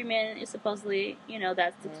 1 in 3 men is supposedly, you know,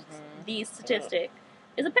 that's the statistic,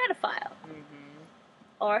 is a pedophile.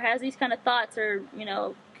 Or has these kind of thoughts or, you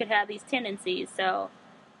know, could have these tendencies. So,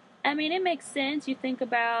 I mean, it makes sense. You think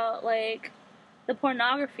about, like, the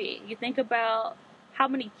pornography. You think about how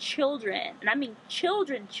many children, and I mean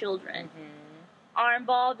children, are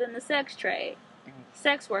involved in the sex trade.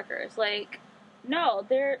 Sex workers. Like, no,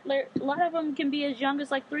 a lot of them can be as young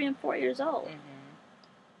as, like, 3 and 4 years old.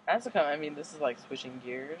 I mean, this is, like, switching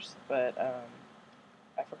gears, but,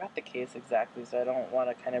 I forgot the case exactly, so I don't want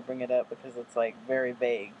to kind of bring it up because it's, like, very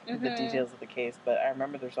vague, the details of the case. But I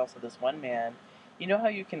remember there's also this one man. You know how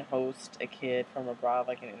you can host a kid from abroad,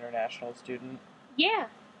 like an international student? Yeah.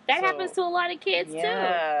 That happens to a lot of kids, too.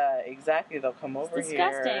 Yeah, exactly. They'll come over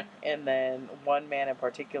here. And then one man in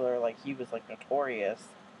particular, like, he was, like, notorious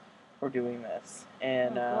for doing this.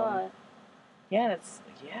 And, God.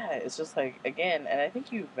 It's just, like, again, and I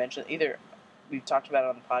think you mentioned, either we've talked about it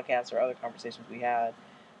on the podcast or other conversations we had,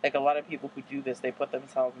 like, a lot of people who do this, they put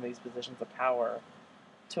themselves in these positions of power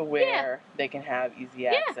to where they can have easy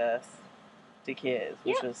access to kids,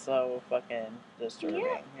 which is so fucking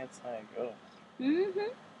disturbing. It's like, oh.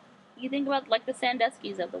 You think about, like, the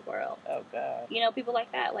Sandusky's of the world. Oh, God. You know, people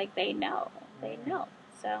like that, like, they know. They know.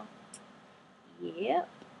 So, yep.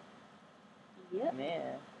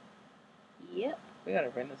 Man. Yep. We gotta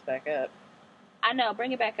bring this back up. I know,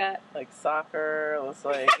 bring it back up. Like soccer, let's,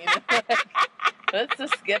 like, you know, let's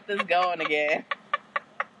just get this going again.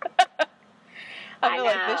 I feel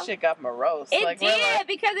like this shit got morose. It like, did,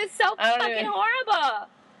 because it's so fucking horrible.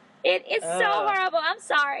 It is so horrible. I'm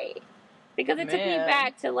sorry. Because it took me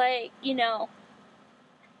back to, like, you know,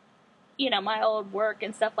 my old work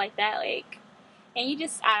and stuff like that, like, and you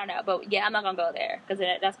just, I don't know, but yeah, I'm not gonna go there, because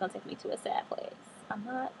that's gonna take me to a sad place. I'm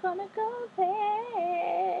not gonna go there.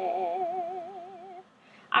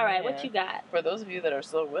 All right, what you got? For those of you that are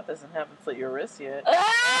still with us and haven't slit your wrists yet,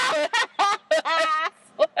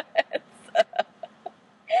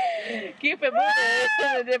 keep it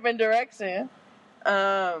moving in a different direction.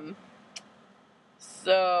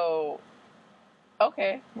 So,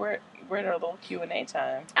 okay, we're in our little Q&A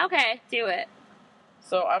time. Okay, do it.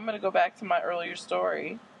 So I'm gonna go back to my earlier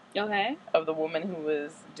story. Okay. Of the woman who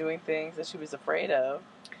was doing things that she was afraid of.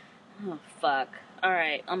 Oh, fuck. All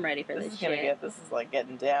right, I'm ready for this shit. This is like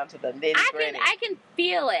getting down to the nitty gritty. I can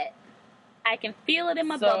feel it. I can feel it in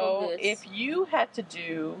my bubble goose. So, if you had to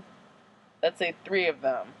do, let's say, 3 of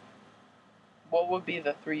them, what would be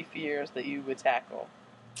the 3 fears that you would tackle?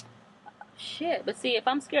 Shit, but see, if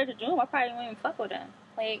I'm scared to do them, I probably won't even fuck with them.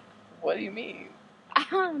 Like, what do you mean? I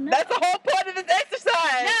don't know. That's the whole point of this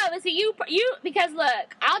exercise. No, but see, you, because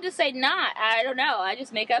look, I'll just say not. I don't know. I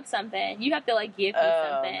just make up something. You have to, like, give me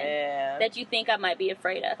something that you think I might be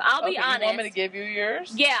afraid of. I'll be honest. You want me to give you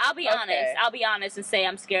yours? Yeah, I'll be honest. I'll be honest and say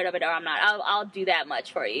I'm scared of it or I'm not. I'll do that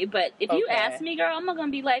much for you. But if you ask me, girl, I'm not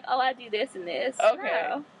gonna be like, oh, I do this and this. Okay.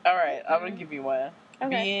 No. All right. I'm gonna give you one.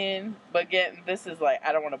 Okay. But again, this is like,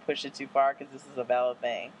 I don't want to push it too far because this is a valid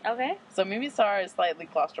thing. Okay. So Mimi Sara is slightly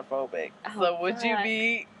claustrophobic. Oh, so would you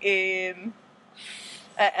be in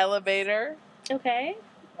an elevator? Okay.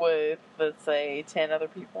 With, let's say, 10 other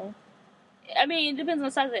people? I mean, it depends on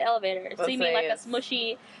the size of the elevator. So you mean like a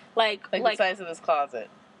smushy, like the size of this closet?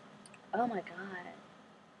 Oh my God.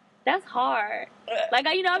 That's hard. Like,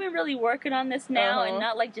 you know, I've been really working on this now and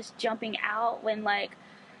not like just jumping out when like,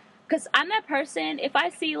 because I'm that person, if I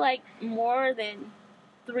see, like, more than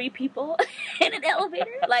 3 people in an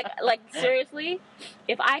elevator, like seriously,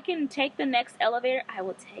 if I can take the next elevator, I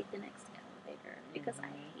will take the next elevator because I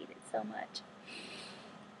hate it so much.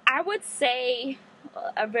 I would say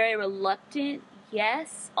a very reluctant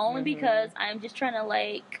yes, only because I'm just trying to,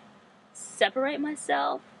 like, separate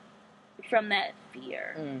myself from that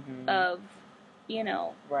fear of, you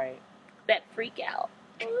know, that freak out.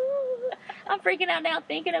 I'm freaking out now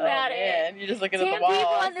thinking about it. You're just looking at the walls. 10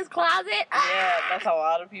 people in this closet? Yeah, that's a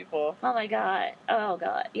lot of people. Oh my God. Oh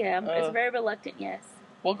God. Yeah, it's very reluctant, yes.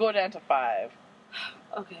 We'll go down to 5.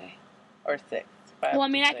 Okay. Or 6. Well, I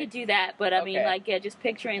mean, I could do that, but I mean, like, yeah, just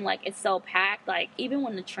picturing, like, it's so packed, like, even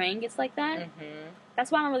when the train gets like that,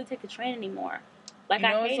 that's why I don't really take the train anymore. Like,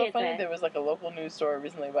 I hate it. It's so funny? There was, like, a local news story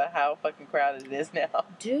recently about how fucking crowded it is now.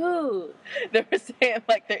 Dude. They were saying,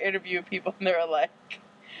 like, they're interviewing people, and they're like,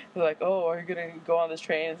 oh, are you going to go on this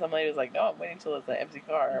train? And some lady was like, no, I'm waiting till it's an empty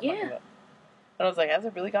car. Yeah. And I was like, has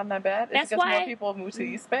it really gotten that bad? Is it because more people have moved to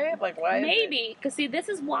East Bay? Like, why? Maybe. Because, see, this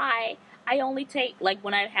is why I only take, like,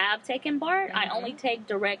 when I have taken BART, I only take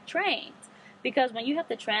direct trains. Because when you have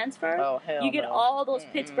to transfer, you get all those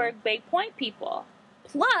Pittsburgh Bay Point people.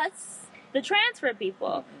 Plus the transfer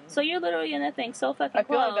people. So you're literally in that thing so fucking close.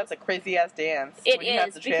 I feel like that's a crazy-ass dance. It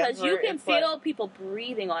is, because you can feel people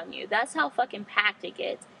breathing on you. That's how fucking packed it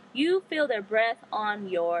gets. You feel their breath on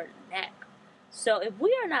your neck. So if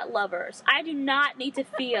we are not lovers, I do not need to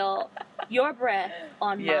feel your breath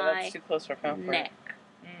on my that's too close for comfort. Neck.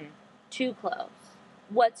 Too close.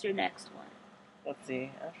 What's your next one? Let's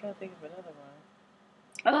see. I'm trying to think of another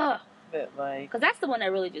one. Ugh. That like, because that's the one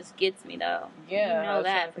that really just gets me though. Yeah, you know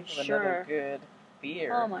that for sure. Good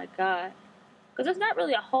fear. Oh my god. Because there's not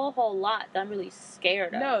really a whole lot that I'm really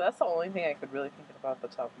scared of. No, that's the only thing I could really think about at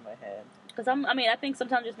the top of my head. Because I think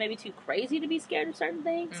sometimes it's maybe too crazy to be scared of certain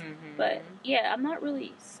things. Mm-hmm. But yeah, I'm not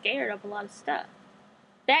really scared of a lot of stuff.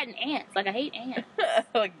 That and ants. Like, I hate ants.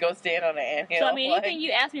 Like, go stand on an anthill. So, I mean, anything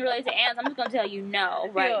you ask me related to ants, I'm just going to tell you no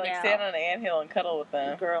now. Stand on an anthill and cuddle with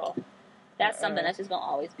them. Girl, that's something that's just going to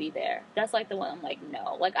always be there. That's like the one I'm like,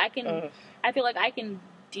 no. Like, I feel like I can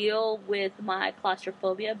deal with my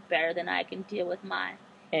claustrophobia better than I can deal with my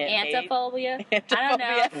antophobia. I don't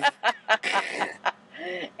know.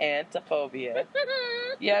 Antophobia.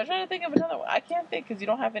 Yeah, I'm trying to think of another one. I can't think because you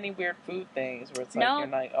don't have any weird food things where it's like you're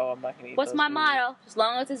like, oh, I'm not going to eat What's my motto? As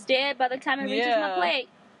long as it's dead by the time it reaches my plate.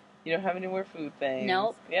 You don't have any weird food things.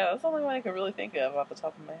 Nope. Yeah, that's the only one I can really think of off the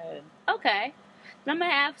top of my head. Okay. Then I'm going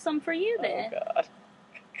to have some for you then. Oh, God.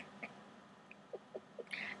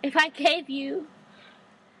 If I gave you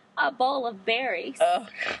a bowl of berries. Oh.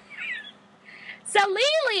 So,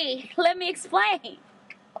 Lily, let me explain.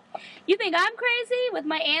 You think I'm crazy with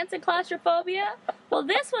my ants and claustrophobia? Well,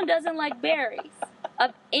 this one doesn't like berries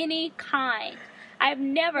of any kind. I've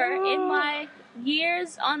never, in my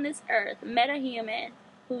years on this earth, met a human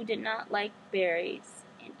who did not like berries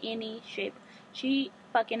in any shape. She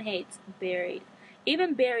fucking hates berries.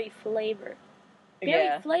 Even berry flavor.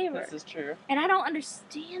 Berry flavor. This is true. And I don't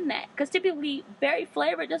understand that. Because typically, berry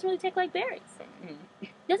flavor doesn't really taste like berries. It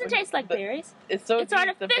doesn't taste like berries. It's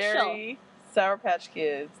artificial. The berry Sour Patch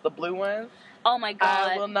Kids, the blue ones. Oh my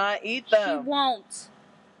God. I will not eat them.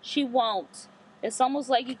 She won't. It's almost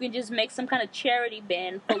like you can just make some kind of charity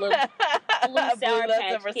bin full of Sour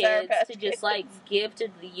Patch Kids to just like give to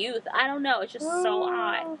the youth. I don't know. It's just so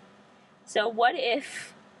odd. So what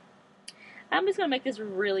if... I'm just going to make this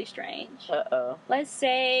really strange. Uh-oh. Let's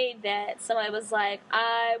say that somebody was like,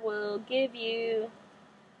 I will give you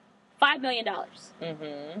 $5 million.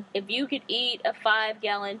 Mm-hmm. If you could eat a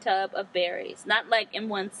 5-gallon tub of berries. Not like in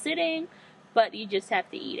one sitting, but you just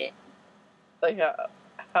have to eat it. Like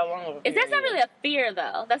how long of a fear? That's not really a fear,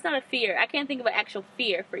 though. That's not a fear. I can't think of an actual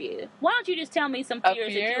fear for you. Why don't you just tell me some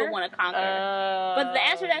fears that you would want to conquer? But the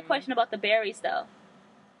answer to that question about the berries, though.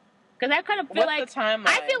 Because I kind of feel What's the timeline?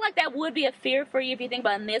 I feel like that would be a fear for you if you think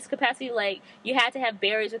about it in this capacity. Like, you had to have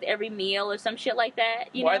berries with every meal or some shit like that.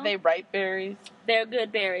 You know? Are they ripe berries? They're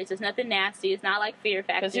good berries. There's nothing nasty. It's not like Fear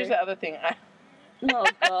Factor. Because here's the other thing. Oh,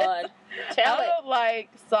 God. Tell it. I don't like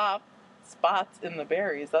soft spots in the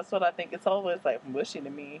berries. That's what I think. It's always, like, mushy to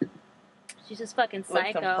me. She's just fucking psycho.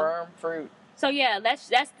 Like some firm fruit. So, yeah,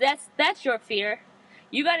 that's your fear.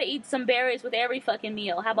 You gotta eat some berries with every fucking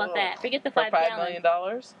meal. How about that? Forget the $5 million?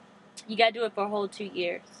 You gotta do it for a whole 2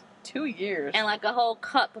 years. 2 years? And like a whole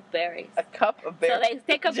cup of berries. A cup of berries? So they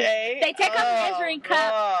take a measuring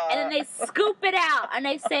cup and then they scoop it out and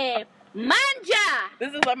they say, Manja!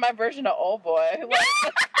 This is like my version of Old Boy.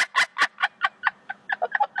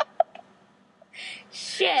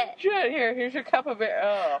 Shit. Here's your cup of berries.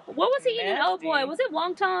 Oh, what was he eating, Old Boy? Was it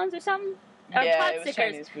wontons or something? Or pot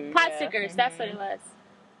stickers. Pot stickers, that's what it was.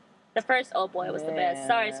 The first Old Boy was the best.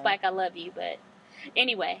 Sorry, Spike, I love you, but...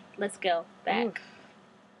 Anyway, let's go back. Oof.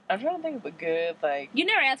 I'm trying to think of a good, like... You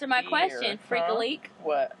never answered my question, Freak-a-leak.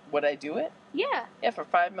 What? Would I do it? Yeah. Yeah, for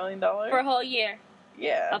 $5 million? For a whole year.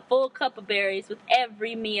 Yeah. A full cup of berries with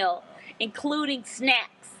every meal, including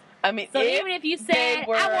snacks. I mean, so even if you said,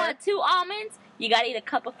 I want 2 almonds, you gotta eat a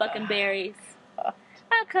cup of fucking berries.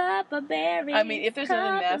 A cup of berries. I mean, if there's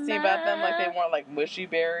something nasty about them, like they want, like, mushy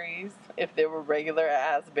berries, if they were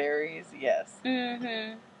regular-ass berries, yes.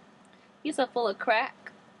 Mm-hmm. You're so full of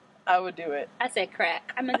crack. I would do it. I said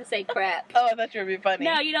crack. I meant to say crap. Oh, I thought you were being funny.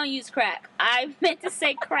 No, you don't use crack. I meant to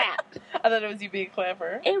say crap. I thought it was you being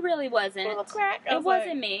clever. It really wasn't. Full of crack. It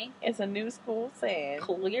wasn't me. It's a new school saying.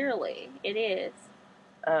 Clearly, it is.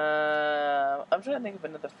 I'm trying to think of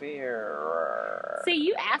another fear. See,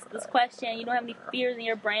 you asked this question. You don't have any fears in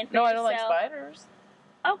your brain for yourself. I don't like spiders.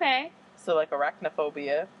 Okay. So, like,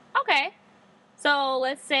 arachnophobia. Okay. So,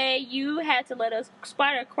 let's say you had to let a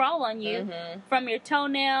spider crawl on you from your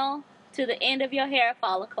toenail to the end of your hair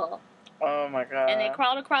follicle. Oh, my God. And they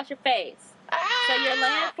crawled across your face. So, you're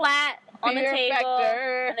laying flat on the table,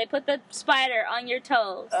 and they put the spider on your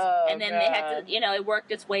toes. Oh, and then they had to, it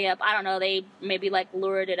worked its way up. I don't know, they maybe, like,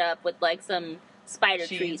 lured it up with, like, some spider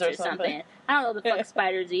treats or something. I don't know what the fuck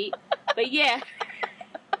spiders eat. But, yeah.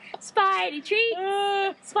 Spidey treats.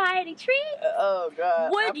 Spidey treats. Oh,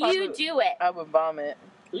 God. Would you do it? I would vomit.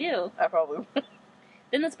 You? I probably would.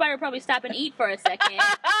 Then the spider would probably stop and eat for a second.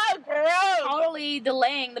 Gross. Totally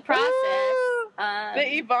delaying the process.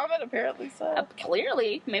 They eat vomit, apparently so.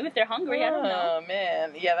 Clearly. Maybe if they're hungry, I don't know. Oh,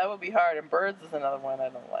 man. Yeah, that would be hard. And birds is another one I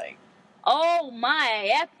don't like. Oh,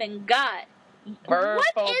 my effing God. Bird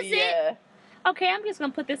what phobia. Is it? Okay, I'm just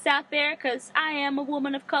going to put this out there because I am a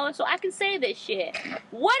woman of color, so I can say this shit.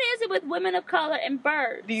 What is it with women of color and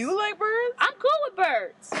birds? Do you like birds? I'm cool with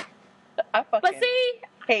birds. But see,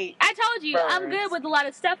 I told you, birds. I'm good with a lot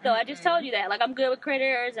of stuff, though. I just told you that. Like, I'm good with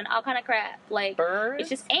critters and all kind of crap. Like, birds? It's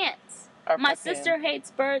just ants. My sister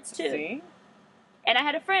hates birds, too. See? And I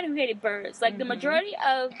had a friend who hated birds. Like, the majority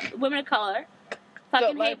of women of color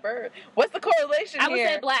fucking hate birds. What's the correlation here? I would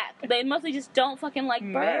say black. They mostly just don't fucking like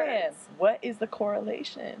birds. Man, what is the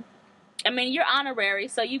correlation? I mean, you're honorary,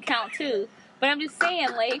 so you count, too. But I'm just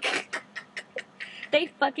saying, like, they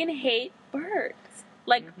fucking hate birds.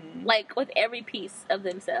 Like with every piece of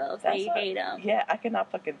themselves, they hate them. Yeah, I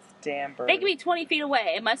cannot fucking stand birds. They can be 20 feet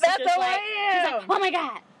away, and my sister's she's like, oh my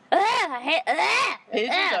God,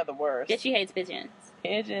 pigeons are the worst. Yeah, she hates pigeons.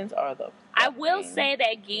 Pigeons are the. I will say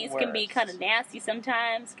that geese worst. Can be kind of nasty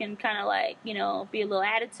sometimes. Can kind of like be a little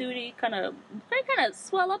attitudey, kind of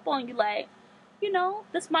swell up on you, like.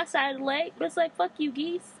 This is my side of the lake, but it's like, fuck you,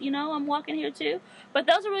 geese. I'm walking here too. But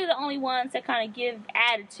those are really the only ones that kind of give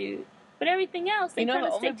attitude. But everything else, they kind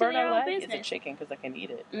of stick to their own business. Is a chicken because I can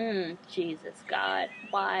eat it. Jesus God,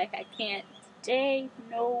 why I can't stay?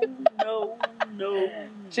 No.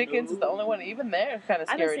 Chickens is the only one. Even they're kind of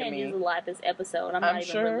scary to me. I've been saying Jesus a lot this episode. I'm not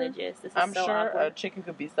even religious. This is I'm so sure awkward. A chicken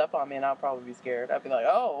could beast up on me, and I'll probably be scared. I'd be like,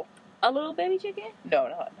 oh. A little baby chicken? No,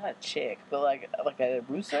 not a chick, but like a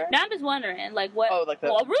rooster. Now I'm just wondering, like what? Oh, like a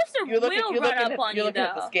rooster will run up on you, though. You're looking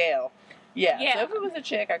at the scale. Yeah. So if it was a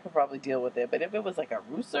chick, I could probably deal with it. But if it was like a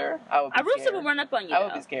rooster, I would be scared. A rooster would run up on you, I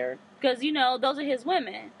would be scared. Because, those are his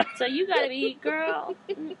women. So you gotta be, girl.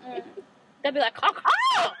 They'd be like, caw-caw!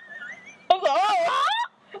 I was like,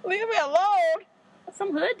 oh, leave me alone.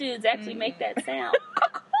 Some hood dudes actually make that sound.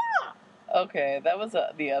 Okay, that was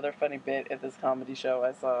the other funny bit at this comedy show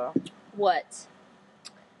I saw. What?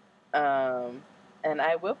 And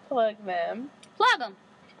I will plug them. Plug them.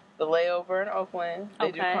 The Layover in Oakland.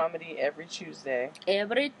 They do comedy every Tuesday.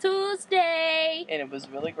 Every Tuesday. And it was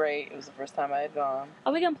really great. It was the first time I had gone.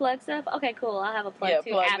 Are we going to plug stuff? Okay, cool. I'll have a plug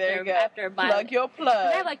too. Plug, after plug your plug.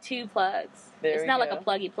 I have like 2 plugs. It's not like a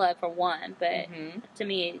pluggy plug for one, but to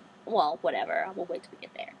me, well, whatever. I will wait till we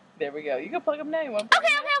get there. There we go. You can plug them now. You want to plug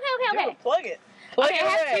Okay. Dude, plug it. Plug it I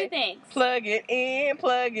have 2 things. Plug it in.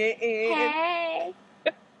 Hey.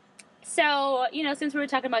 So, since we were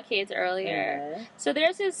talking about kids earlier, so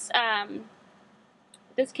there's this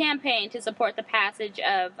campaign to support the passage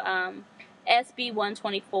of SB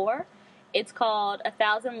 124. It's called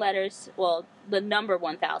 1,000 Letters, well, the number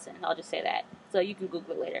 1,000, I'll just say that, so you can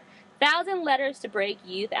Google it later. 1,000 Letters to Break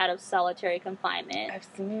Youth Out of Solitary Confinement. I've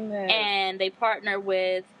seen that. And they partner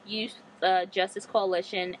with Youth Justice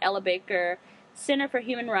Coalition, Ella Baker Center for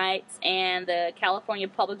Human Rights, and the California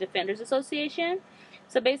Public Defenders Association.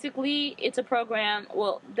 So basically, it's a program,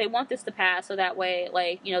 well, they want this to pass so that way,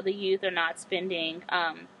 the youth are not spending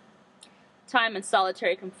time in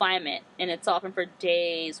solitary confinement, and it's often for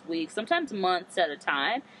days, weeks, sometimes months at a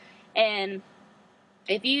time. And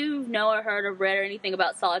if you know or heard or read or anything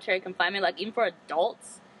about solitary confinement, like even for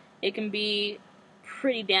adults, it can be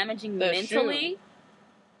pretty damaging mentally.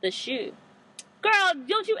 The shoe. Girl,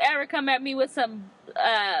 don't you ever come at me with some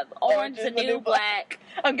orange is the new black.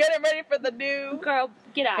 I'm getting ready for the new. Girl,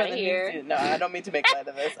 get out of here. No, I don't mean to make light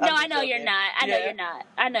of this. No, I know you're not. I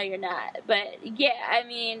know you're not. But yeah, I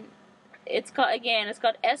mean, it's called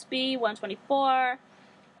SB 124,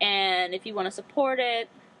 and if you want to support it,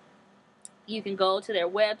 you can go to their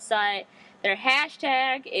website. Their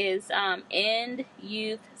hashtag is End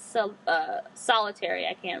Youth Solitary.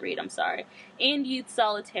 I can't read, I'm sorry. End Youth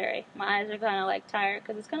Solitary. My eyes are kind of tired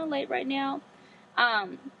because it's kind of late right now.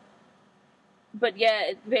 But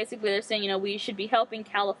yeah, basically they're saying, we should be helping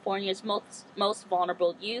California's most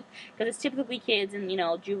vulnerable youth, because it's typically kids in,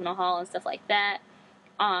 juvenile hall and stuff like that.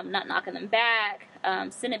 Not knocking them back.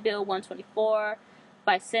 Senate Bill 124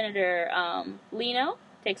 by Senator Leno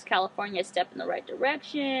takes California a step in the right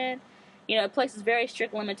direction. It places very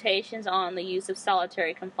strict limitations on the use of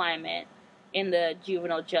solitary confinement in the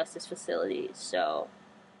juvenile justice facilities. So,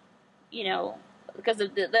 because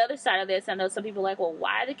the other side of this, I know some people are like, well,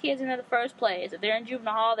 why are the kids in there in the first place? If they're in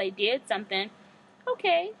juvenile hall, they did something.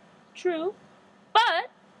 Okay, true. But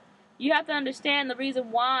you have to understand the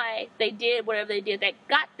reason why they did whatever they did that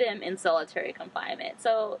got them in solitary confinement.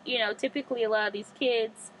 So, you know, typically a lot of these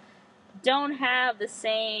kids don't have the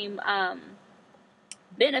same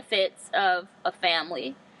benefits of a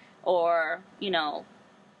family or, you know,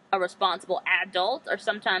 a responsible adult, or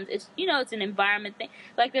sometimes it's, you know, it's an environment thing.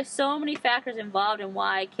 Like, there's so many factors involved in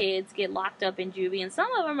why kids get locked up in juvie, and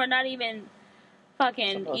some of them are not even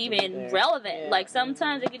fucking even relevant. Yeah. Like,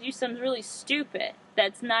 sometimes they could do something really stupid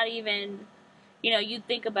that's not even, you know, you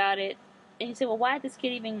think about it and you say, well, why did this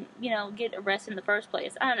kid even, you know, get arrested in the first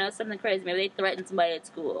place? I don't know, something crazy. Maybe they threatened somebody at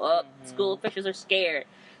school. Oh, school officials are scared.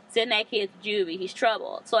 Send that kid to juvie. He's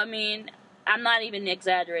troubled. So, I mean, I'm not even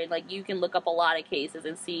exaggerating. Like, you can look up a lot of cases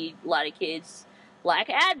and see a lot of kids, like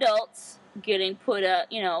adults, getting put up,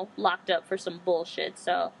 you know, locked up for some bullshit.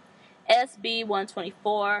 So, SB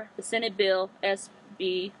 124, the Senate bill,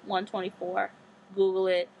 SB 124, Google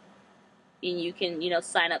it, and you can, you know,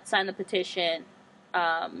 sign the petition,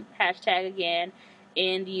 hashtag again,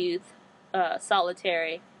 end youth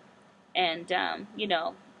solitary, and, you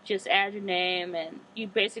know, just add your name, and you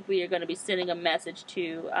basically are going to be sending a message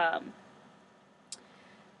to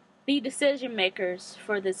the decision makers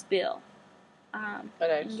for this bill. I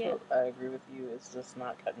agree with you. It's just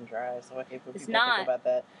not cut and dry. So I hate when people think about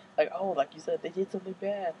that. Like, oh, like you said, they did something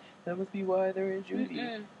bad. That must be why they're in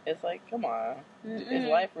juvie. It's like, come on. Is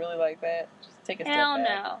life really like that? Just take a step back. Hell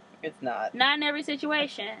no. It's not. Not in every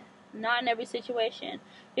situation. Not in every situation.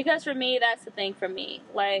 Because for me, that's the thing for me.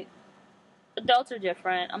 Like, adults are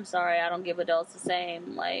different. I'm sorry, I don't give adults the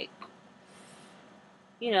same, like,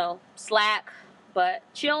 you know, slack. But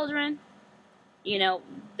children, you know,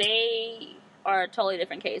 they are a totally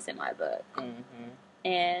different case in my book.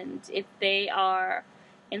 And if they are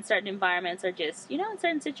in certain environments or just, you know, in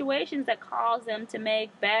certain situations that cause them to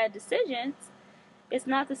make bad decisions, it's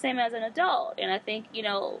not the same as an adult. And I think, you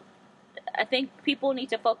know, I think people need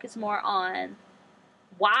to focus more on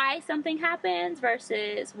why something happens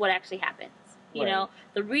versus what actually happens. You know,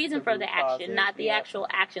 the reason for the action, not the actual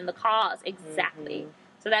action, the cause, exactly.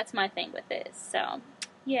 So that's my thing with this. So,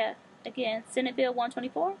 yeah, again, Senate Bill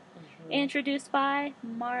 124, introduced by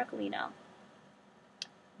Mark Lino.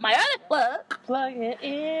 My other plug it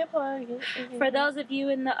in. For those of you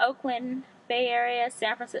in the Oakland, Bay Area,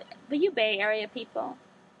 San Francisco, but you Bay Area people,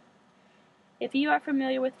 if you are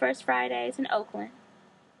familiar with First Fridays in Oakland,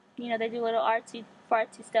 you know, they do little artsy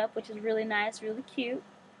stuff, which is really nice, really cute.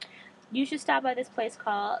 You should stop by this place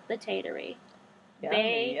called The Tatery.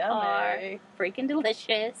 They are freaking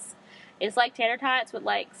delicious. It's like tater tots with,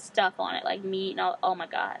 like, stuff on it, like meat and all. Oh, my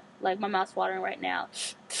God. Like, my mouth's watering right now.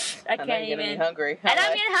 I can't even. I'm hungry. And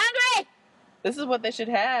I'm getting hungry! This is what they should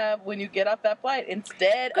have when you get off that flight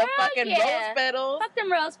instead of fucking rose petals. Fuck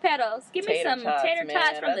them rose petals. Give me some tater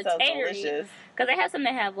tots from The Tatery. Because they have some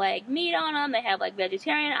that have, like, meat on them. They have, like,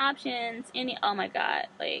 vegetarian options. Oh, my God.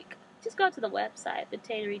 Like, just go to the website,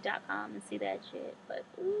 thetatery.com, and see that shit. But,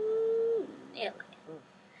 ooh, nail it.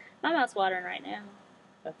 My mouth's watering right now.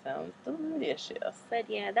 That sounds delicious. But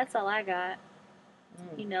yeah, that's all I got.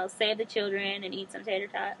 You know, save the children and eat some tater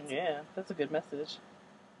tots. Yeah, that's a good message.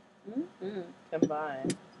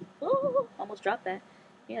 Combine. Ooh, almost dropped that.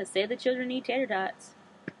 Yeah, save the children and eat tater tots.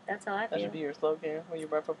 That's how I feel. That should be your slogan when you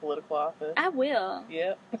run for political office. I will.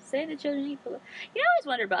 Yep. Save the children and eat political. You know, I always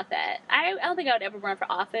wonder about that. I don't think I would ever run for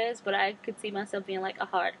office, but I could see myself being like a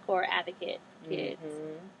hardcore advocate for kids.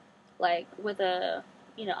 Like with a,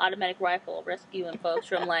 you know, automatic rifle rescuing folks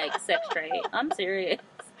from, like, sex trade. I'm serious.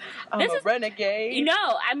 I'm a renegade. You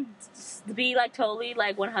know, I'm be, like, totally,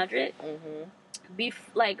 like, 100. Be,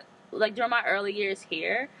 like, during my early years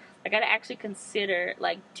here, I gotta actually consider,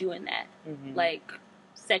 like, doing that. Like,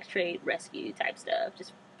 sex trade rescue type stuff.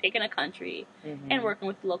 Just picking a country and working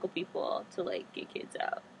with the local people to, like, get kids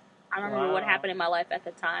out. I don't remember what happened in my life at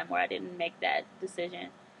the time where I didn't make that decision.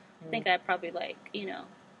 I think I'd probably, like, you know,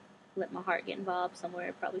 let my heart get involved somewhere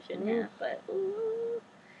it probably shouldn't have, but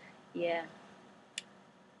yeah,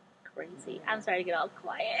 crazy. I'm sorry to get all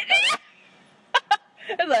quiet.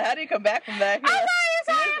 It's like, how do you come back from that? I'm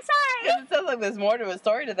sorry. Because it sounds like there's more to a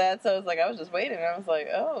story to that, so it's like, I was just waiting, and I was like,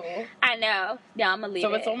 oh. I know. Yeah, I'm gonna leave it.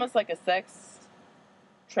 So it's almost like a sex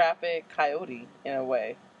traffic coyote, in a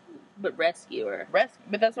way. But rescuer.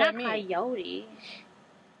 But that's what I mean. Not coyote.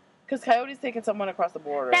 Because coyote's taking someone across the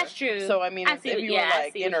border. That's true. So, I mean, if you were,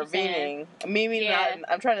 like, intervening, maybe not,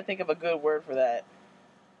 I'm trying to think of a good word for that.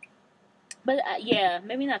 But, yeah,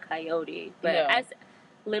 maybe not coyote, but as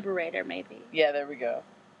liberator, maybe. Yeah, there we go.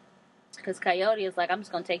 Because coyote is like, I'm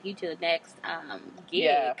just going to take you to the next gig.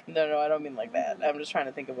 Yeah, no, I don't mean like that. I'm just trying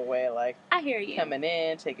to think of a way, like, I hear you. Coming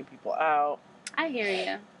in, taking people out. I hear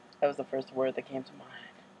you. That was the first word that came to mind.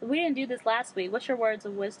 We didn't do this last week. What's your words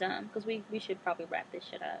of wisdom? Because we should probably wrap this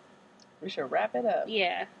shit up. We should wrap it up.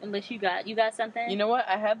 Yeah, unless you got something. You know what?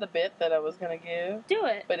 I had the bit that I was gonna give. Do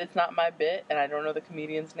it. But it's not my bit, and I don't know the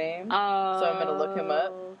comedian's name. Oh. So I'm gonna look him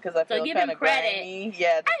up because I feel kind of grimy.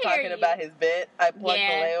 Yeah, just talking about his bit. I plugged the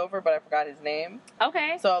layover, but I forgot his name.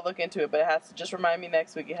 Okay. So I'll look into it, but it has to just remind me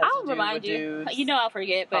next week. It has to do with dudes. You know I'll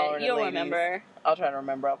forget, but you'll remember. I'll try to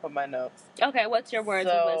remember. I'll put my notes. Okay, what's your words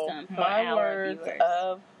of wisdom for our words viewers?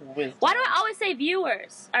 Of wisdom. Why do I always say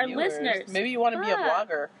viewers? Our listeners. Maybe you want to be a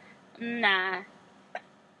vlogger. Nah.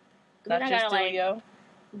 Not just Julio?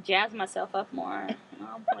 Jazz myself up more. I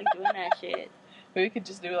don't like doing that shit. Maybe we could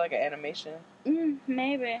just do like an animation.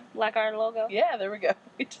 Maybe. Like our logo? Yeah, there we go.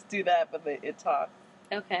 We just do that, but it talks.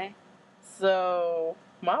 Okay. So,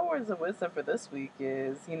 my words of wisdom for this week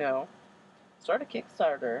is, start a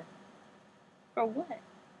Kickstarter. For what?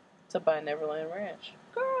 To buy Neverland Ranch.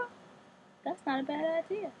 Girl, that's not a bad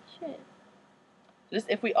idea. Shit. Just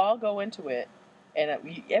if we all go into it, and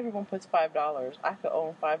everyone puts $5, I could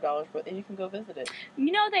own $5 worth, and you can go visit it.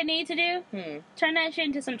 You know what they need to do? Turn that shit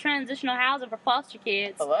into some transitional housing for foster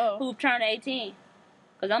kids. Who've turned 18.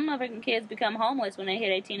 Because them motherfucking kids become homeless when they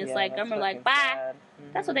hit 18. It's like, them are like, bye.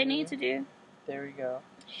 Mm-hmm. That's what they need to do. There we go.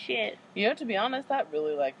 Shit. To be honest, that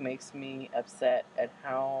really, makes me upset at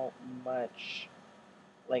how much,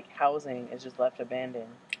 housing is just left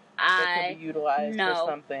abandoned. It could be utilized for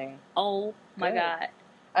something. Oh, my God.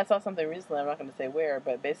 I saw something recently, I'm not going to say where,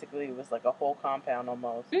 but basically it was like a whole compound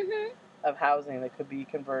almost of housing that could be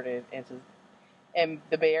converted into, and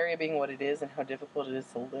the Bay Area being what it is and how difficult it is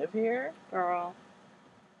to live here. Girl.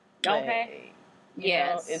 Okay.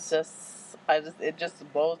 Yes. It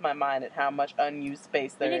just blows my mind at how much unused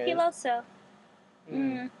space there is. Ridiculoso.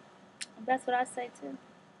 That's what I say too.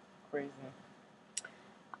 Crazy.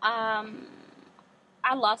 I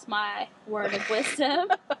lost my word of wisdom.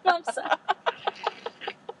 I'm sorry.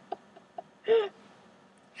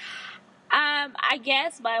 I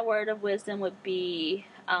guess my word of wisdom would be,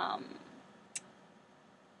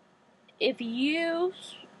 if you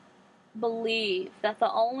believe that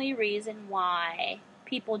the only reason why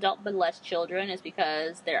people don't molest children is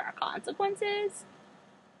because there are consequences,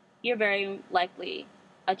 you're very likely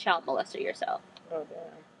a child molester yourself. Oh,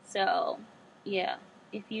 damn. So, yeah,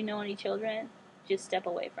 if you know any children, just step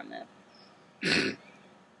away from them.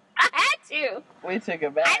 I had to. We took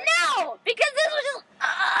it back. I know, because this was just.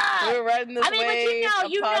 We were riding this wave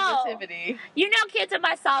of positivity. Kids are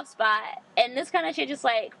my soft spot, and this kind of shit just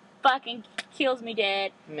fucking kills me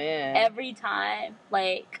dead. Man. Every time,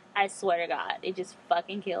 I swear to God, it just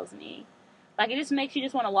fucking kills me. It just makes you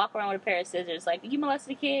just want to walk around with a pair of scissors. You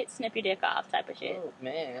molested a kid, snip your dick off, type of shit. Oh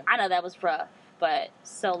man. I know that was rough, but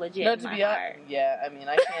so legit. No, to be honest, yeah. I mean,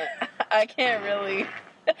 I can't really.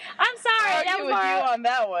 I'm sorry. Argue with you on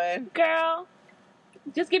that one, girl.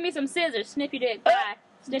 Just give me some scissors. Snip your dick. Bye.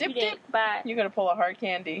 Snip your dick. Bye. You're gonna pull a hard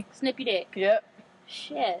candy. Snip your dick. Yep.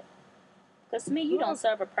 Shit. Because to me, you don't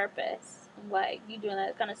serve a purpose. You doing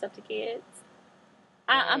that kind of stuff to kids.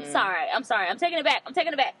 I'm sorry. I'm taking it back.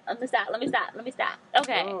 Let me stop.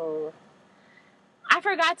 Okay. Ooh. I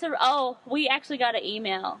forgot to. Oh, we actually got an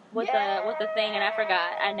email with the thing, and I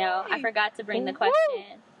forgot. I know. I forgot to bring the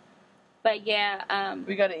question. But yeah,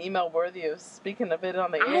 we got an email worthy of speaking of it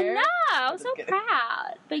on the air. I know, I'm so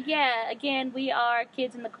proud. But yeah, again, we are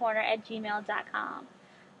kidsinthecorner@gmail.com.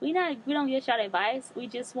 We don't get y'all advice. We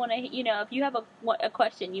just want to, if you have a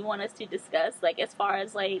question you want us to discuss, as far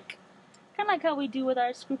as kind of like how we do with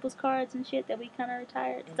our Scruples cards and shit that we kind of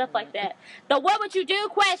retired, stuff like that. The what would you do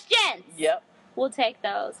questions. Yep. We'll take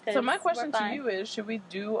those. So my question to you is, should we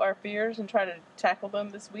do our fears and try to tackle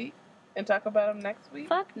them this week? And talk about them next week?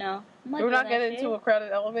 Fuck no. We're not getting into a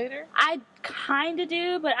crowded elevator? I kind of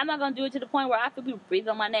do, but I'm not going to do it to the point where I feel people breathe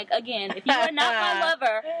on my neck. Again, if you are not my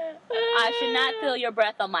lover, I should not feel your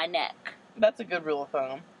breath on my neck. That's a good rule of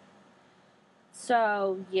thumb.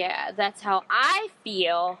 So, yeah, that's how I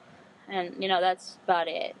feel. And, that's about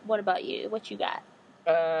it. What about you? What you got?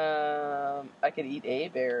 I could eat a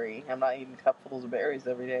berry. I'm not eating cupfuls of berries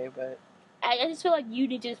every day, but... I just feel like you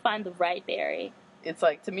need to find the right berry. It's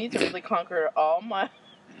to me, to really conquer all my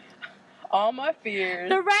fears.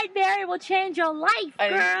 The right berry will change your life, girl.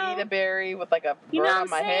 I need to eat a berry with a burn on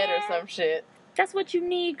my head or some shit. That's what you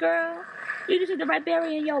need, girl. You just need the right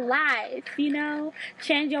berry in your life,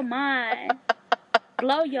 change your mind,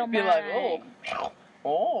 blow your mind. Be like,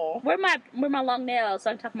 oh. Where my long nails?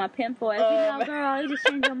 So I'm talking about pinfoils. Girl, you just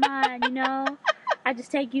change your mind. I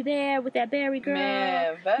just take you there with that berry, girl.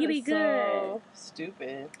 Man, that you be is good. So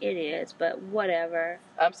stupid. It is, but whatever.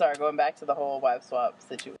 I'm sorry, going back to the whole wife swap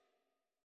situation.